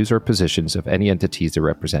reflect the views or positions of any entities they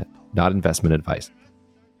represent, not investment advice.